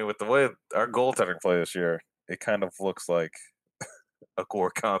 I mean, with the way our goaltending play this year, it kind of looks like a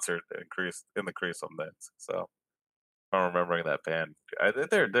Gwar concert in the crease some days. So I'm remembering that band.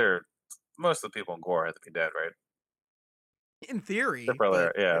 They're most of the people in Gwar have to be dead, right? In theory, who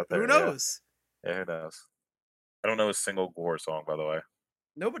knows? Yeah, who knows? I don't know a single Gwar song, by the way.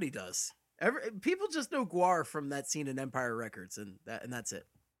 Nobody does. People just know Guar from that scene in Empire Records, and that's it.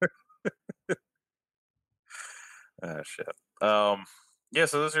 Shit. Yeah,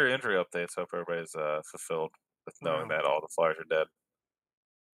 so those are your injury updates. Hope everybody's fulfilled with knowing Wow. that all the Flyers are dead.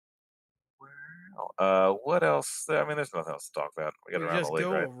 What else? I mean, there's nothing else to talk about. We got We around the just league,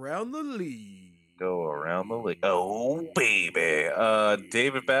 go right? around the league. Go around the league. Oh baby.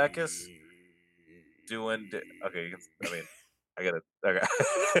 David Backus doing. Okay, you can. I mean, I gotta.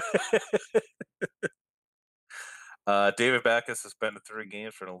 Okay. David Backus suspended 3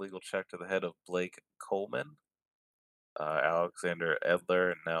 games for an illegal check to the head of Blake Coleman. Alexander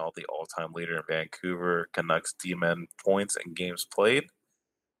Edler, now the all-time leader in Vancouver Canucks D-men points and games played.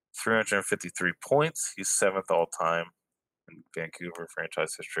 353 points. He's 7th all-time in Vancouver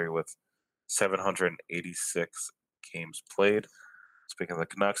franchise history with 786 games played. Speaking of the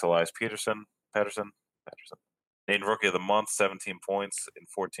Canucks, Elias Patterson, named Rookie of the Month, 17 points in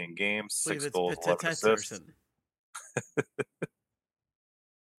 14 games, 6 goals, 11 assists.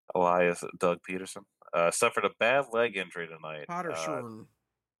 Elias Doug Peterson suffered a bad leg injury tonight.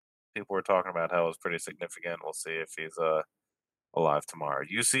 People were talking about how it was pretty significant. We'll see if he's alive tomorrow.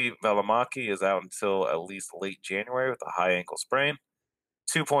 UC Valimaki is out until at least late January with a high ankle sprain.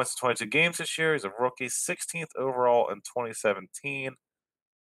 2 points in 22 games this year. He's a rookie, 16th overall in 2017.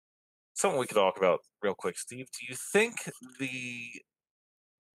 Something we could talk about real quick, Steve. Do you think the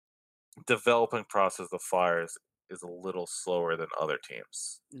developing process of the Flyers is a little slower than other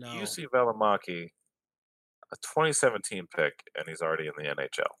teams? No. UC Valimaki, a 2017 pick, and he's already in the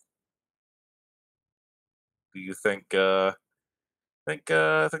NHL. Do you think the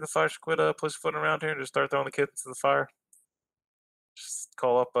Flyers should quit pussyfooting around here and just start throwing the kids into the fire? Just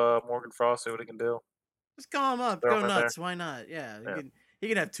call up Morgan Frost, see what he can do. Just call him up, go nuts. Why not? Yeah, he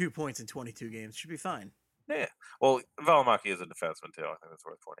can have 2 points in 22 games. Should be fine. Yeah. Well, Valimaki is a defenseman too. I think that's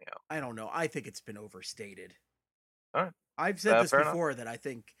worth pointing out. I don't know. I think it's been overstated. All right. I've said this before that I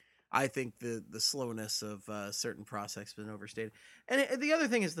think the slowness of certain prospects has been overstated. And the other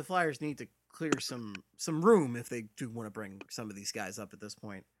thing is the Flyers need to clear some room if they do want to bring some of these guys up at this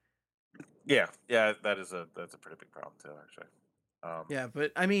point. Yeah, that's a pretty big problem too, actually. Yeah,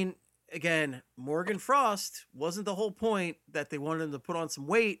 but I mean, again, Morgan Frost wasn't the whole point that they wanted him to put on some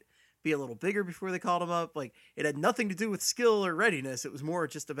weight, be a little bigger before they called him up. Like, it had nothing to do with skill or readiness. It was more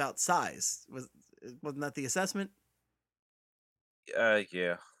just about size. Wasn't that the assessment?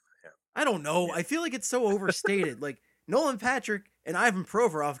 Yeah. I don't know. Yeah. I feel like it's so overstated. Like, Nolan Patrick and Ivan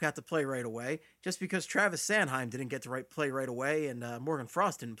Provorov got to play right away. Just because Travis Sanheim didn't get to play right away and Morgan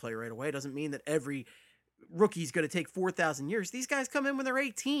Frost didn't play right away doesn't mean that every rookie's going to take 4,000 years. These guys come in when they're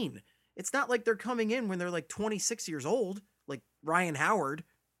 18. It's not like they're coming in when they're like 26 years old, like Ryan Howard.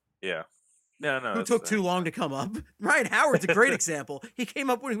 Yeah. No. Who took too long to come up. Ryan Howard's a great example. He came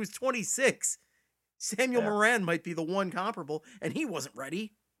up when he was 26. Samuel Morin might be the one comparable, and he wasn't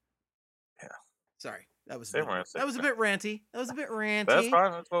ready. Yeah. Sorry. That was a bit ranty. That's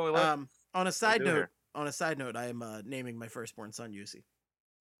fine. That's what we like. On a side note, I am naming my firstborn son UC.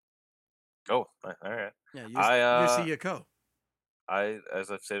 Oh, all right. Yeah, UC Yako. As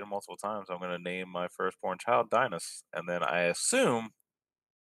I've stated multiple times, I'm going to name my firstborn child Dynus, and then I assume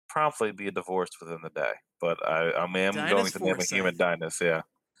promptly be divorced within the day. But I am going to name a human Dynus, yeah.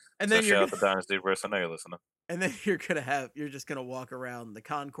 And so then shout out to Dynus Duverse. I know you're listening. And then you're just gonna walk around the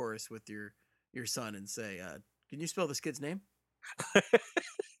concourse with your son and say, "Can you spell this kid's name?"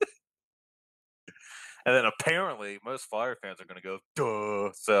 And then apparently most Flyer fans are gonna go,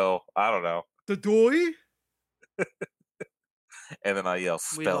 "Duh!" So I don't know. The doy. And then I yell,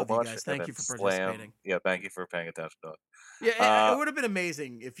 "Spell much!" You guys. Thank you for participating. Yeah, thank you for paying attention to it. Yeah, it would have been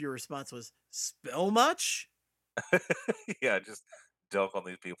amazing if your response was "Spell much." Yeah, just dunk on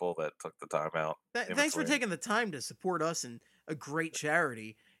these people that took the time out. Thanks for taking the time to support us and a great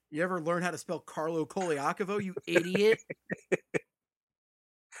charity. You ever learn how to spell Carlo Koliakovo, you idiot?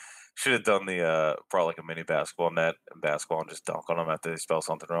 Should have done brought like a mini basketball net and basketball and just dunk on them after they spell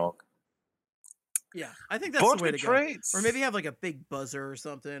something wrong. Yeah, I think that's the way to go. Or maybe have like a big buzzer or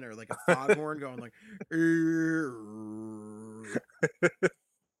something, or like a foghorn going like.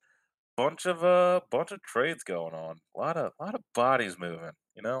 Bunch of trades going on. A lot of bodies moving.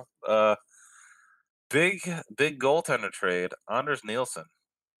 You know, big goaltender trade. Anders Nielsen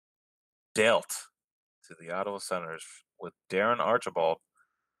dealt to the Ottawa Senators with Darren Archibald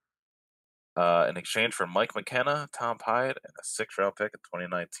in exchange for Mike McKenna, Tom Pyatt, and a 6th-round pick in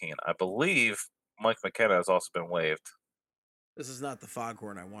 2019. I believe Mike McKenna has also been waived. This is not the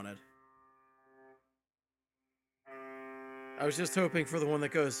foghorn I wanted. I was just hoping for the one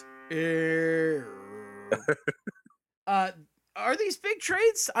that goes. Are these big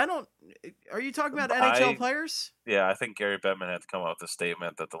trades? I don't. Are you talking about I NHL players? Yeah, I think Gary Bettman had to come up with a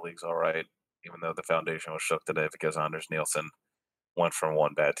statement that the league's all right, even though the foundation was shook today because Anders Nielsen went from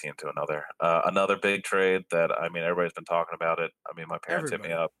one bad team to another. Another big trade that everybody's been talking about it. I mean, my parents hit me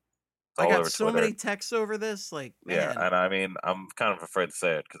Everybody. up. It's I all got over so Twitter. many texts over this. Like, Yeah, man, and I'm kind of afraid to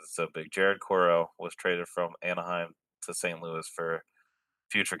say it because it's so big. Jared Coro was traded from Anaheim to St. Louis for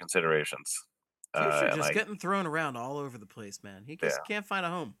future considerations. future And just getting thrown around all over the place, man. He yeah, just can't find a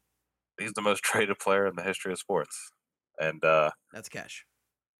home. he's the most traded player in the history of sports. And That's cash.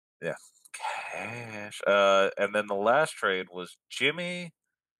 yeah, cash. And then the last trade was Jimmy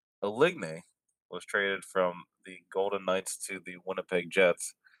Aligne was traded from the Golden Knights to the Winnipeg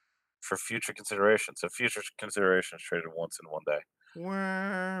Jets for future consideration. So future consideration is traded once in one day.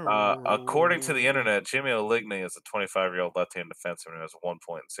 According to the internet, Jimmy Aligne is a 25-year-old left-handed defenseman who has 1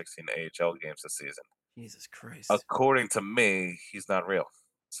 point in 16 AHL games this season. Jesus Christ. According to me, he's not real.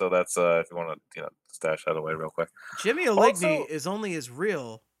 So that's if you want to stash that away real quick. Jimmy Aligne is only as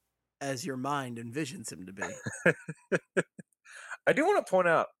real as your mind envisions him to be. I do want to point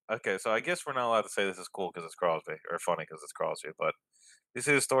out. Okay, so I guess we're not allowed to say this is cool because it's Crosby, or funny because it's Crosby. But you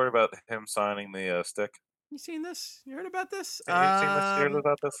see the story about him signing the stick? You seen this? You heard about this? You heard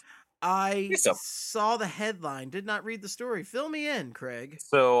about this? I saw the headline. Did not read the story. Fill me in, Craig.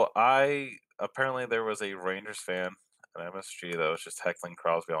 So apparently there was a Rangers fan at MSG that was just heckling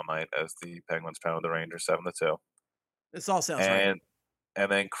Crosby all night as the Penguins pounded the Rangers 7-2. This all sounds right.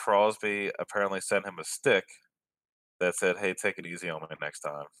 And then Crosby apparently sent him a stick that said, "Hey, take it easy on me next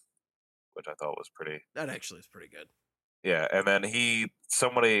time," which I thought was pretty. That actually is pretty good. Yeah, and then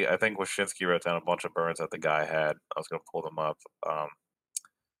somebody, I think Wyshynski wrote down a bunch of burns that the guy had. I was going to pull them up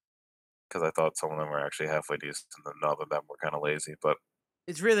because I thought some of them were actually halfway decent and none of them were kind of lazy. But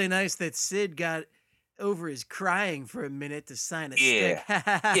it's really nice that Sid got over his crying for a minute to sign a stick.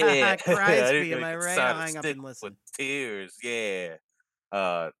 Yeah. Crosby, am I right? I'll hang up and listen. With tears, yeah.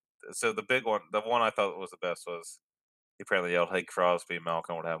 So the big one, the one I thought was the best was he apparently yelled, "Hey, Crosby,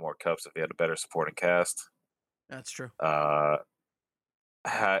 Malcolm would have more cups if he had a better supporting cast." That's true. Hey,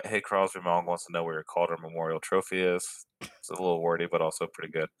 Crosby, Malcolm wants to know where your Calder Memorial Trophy is. It's a little wordy, but also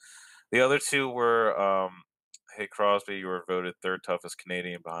pretty good. The other two were, "Hey, Crosby, you were voted third toughest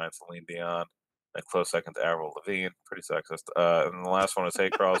Canadian behind Celine Dion, and close second to Avril Lavigne." Pretty sexist. And the last one is, "Hey,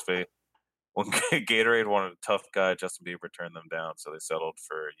 Crosby, when Gatorade wanted a tough guy, Justin Bieber turned them down, so they settled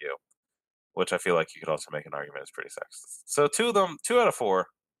for you." Which I feel like you could also make an argument is pretty sexist. So two out of four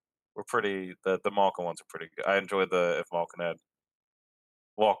were pretty. The Malcolm ones are pretty good. I enjoyed if Malcolm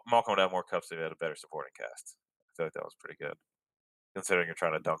would have more cups if he had a better supporting cast. I feel like that was pretty good, considering you're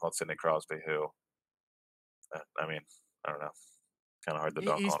trying to dunk on Sidney Crosby, who, I don't know, kind of hard to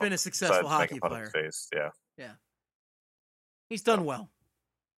dunk on. He's been him, a successful hockey making fun of his player. face. Yeah. Yeah. He's done well.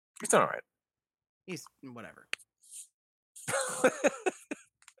 He's done all right. He's whatever.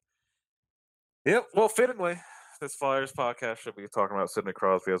 Yep. Well, fittingly, this Flyers podcast should be talking about Sidney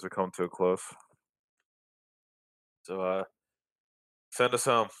Crosby as we come to a close. So, send us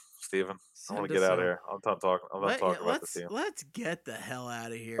home, Steven. I want to get out of here. I'm done talking. About this team. Let's get the hell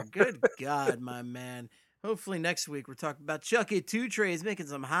out of here. Good God, my man. Hopefully next week we're talking about Chuck It 2 trades, making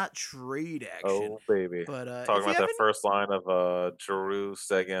some hot trade action. Oh, baby. But talking about that first line of Giroux,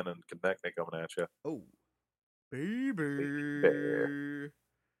 Seguin, and Konechny coming at you. Oh, baby. Baby.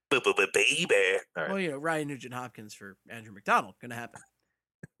 All right. Well, Ryan Nugent Hopkins for Andrew McDonald. Gonna happen.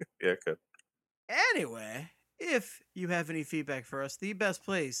 Yeah, good. Anyway, if you have any feedback for us, the best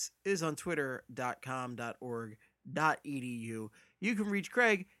place is on twitter.com.org.edu. You can reach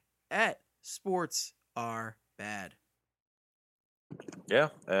Craig at sportsarbad. Yeah,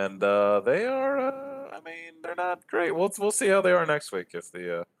 and they are, they're not great. We'll see how they are next week if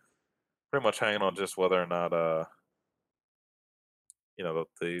the pretty much hanging on just whether or not the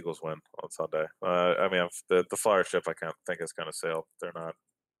Eagles win on Sunday. The Flyer ship I can't think has kind of sailed. They're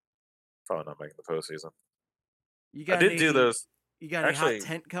probably not making the postseason. You got any hot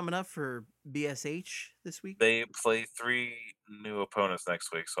tent coming up for BSH this week? They play 3 new opponents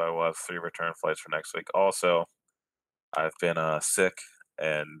next week, so I will have 3 return flights for next week. Also, I've been sick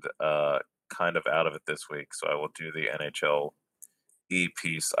and kind of out of it this week, so I will do the NHL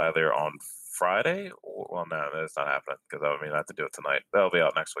piece either on Friday or no, that's not happening because I have to do it tonight. That'll be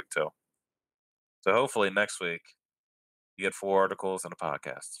out next week too. So hopefully next week you get 4 articles and a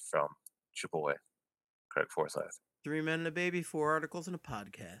podcast from your boy, Craig Forsyth. 3 men and a baby, 4 articles and a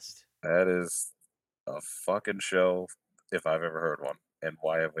podcast. That is a fucking show if I've ever heard one. And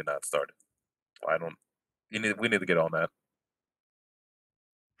why have we not started? We need to get on that.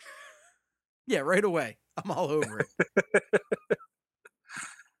 Yeah, right away. I'm all over it.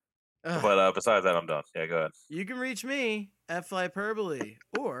 But besides that, I'm done. Yeah, go ahead. You can reach me at Flyperbole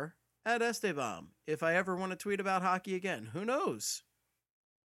or at Esteban if I ever want to tweet about hockey again. Who knows?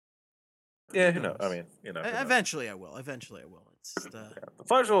 Yeah, who knows? I mean, who knows? Eventually I will. It's just, the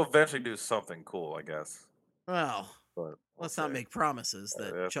Flyers will eventually do something cool, I guess. Well, but let's not make promises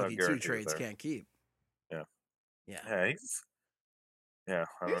that Chucky 2 trades can't keep. Yeah. Yeah. Yeah,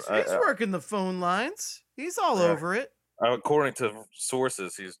 he's working the phone lines. He's all over it. According to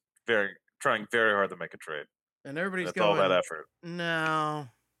sources, he's trying very hard to make a trade. And everybody's going, all that effort. No.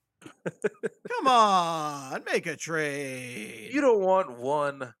 Come on, make a trade. You don't want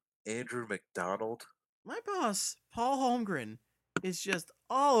one Andrew McDonald? My boss, Paul Holmgren, is just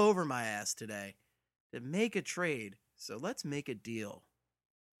all over my ass today to make a trade. So let's make a deal.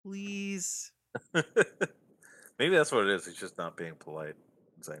 Please. Maybe that's what it is. He's just not being polite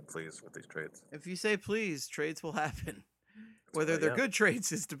and saying please with these trades. If you say please, trades will happen. Whether they're good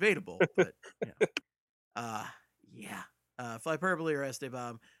trades is debatable, but Flyperbole or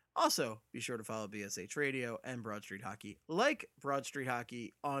Esteban. Also, be sure to follow BSH Radio and Broad Street Hockey. Like Broad Street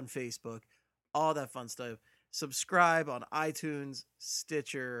Hockey on Facebook. All that fun stuff. Subscribe on iTunes,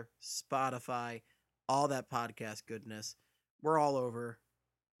 Stitcher, Spotify, all that podcast goodness. We're all over.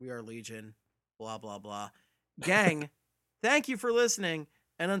 We are Legion. Blah, blah, blah. Gang, thank you for listening.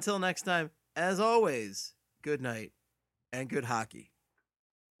 And until next time, as always, good night and good hockey.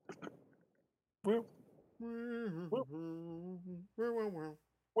 Hello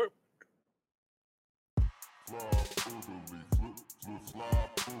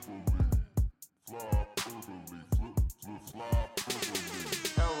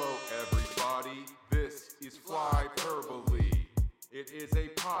everybody, this is Flyperbole. It is a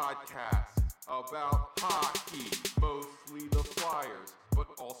podcast about hockey, mostly the Flyers, but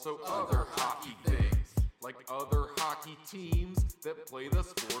also other hockey things, like other hockey teams that play the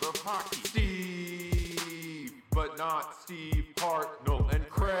sport of hockey. Steve, but not Steve Hartnell, and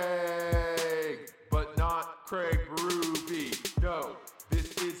Craig, but not Craig Berube. No,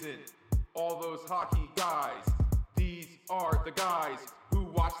 this isn't all those hockey guys. These are the guys who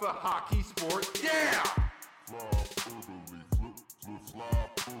watch the hockey sport. Yeah!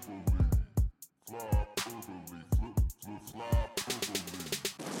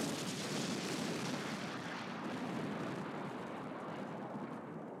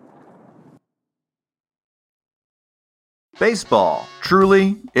 Baseball.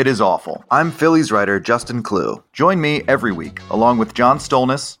 Truly, it is awful. I'm Phillies writer Justin Clue. Join me every week, along with John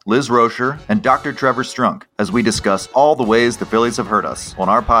Stolnis, Liz Rocher, and Dr. Trevor Strunk, as we discuss all the ways the Phillies have hurt us on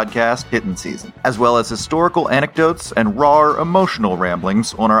our podcast, Hittin' Season, as well as historical anecdotes and raw, emotional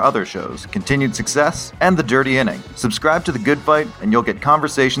ramblings on our other shows, Continued Success and The Dirty Inning. Subscribe to The Good Fight, and you'll get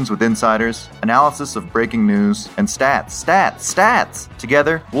conversations with insiders, analysis of breaking news, and stats.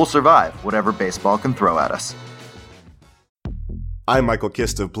 Together, we'll survive whatever baseball can throw at us. I'm Michael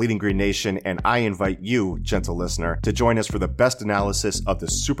Kist of Bleeding Green Nation, and I invite you, gentle listener, to join us for the best analysis of the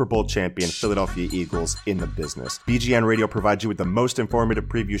Super Bowl champion Philadelphia Eagles in the business. BGN Radio provides you with the most informative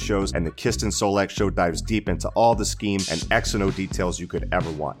preview shows, and the Kist and Solak Show dives deep into all the scheme and X and O details you could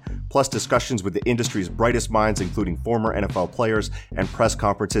ever want. Plus discussions with the industry's brightest minds, including former NFL players, and press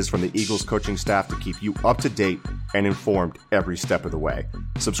conferences from the Eagles coaching staff to keep you up to date and informed every step of the way.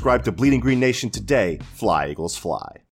 Subscribe to Bleeding Green Nation today. Fly, Eagles, fly.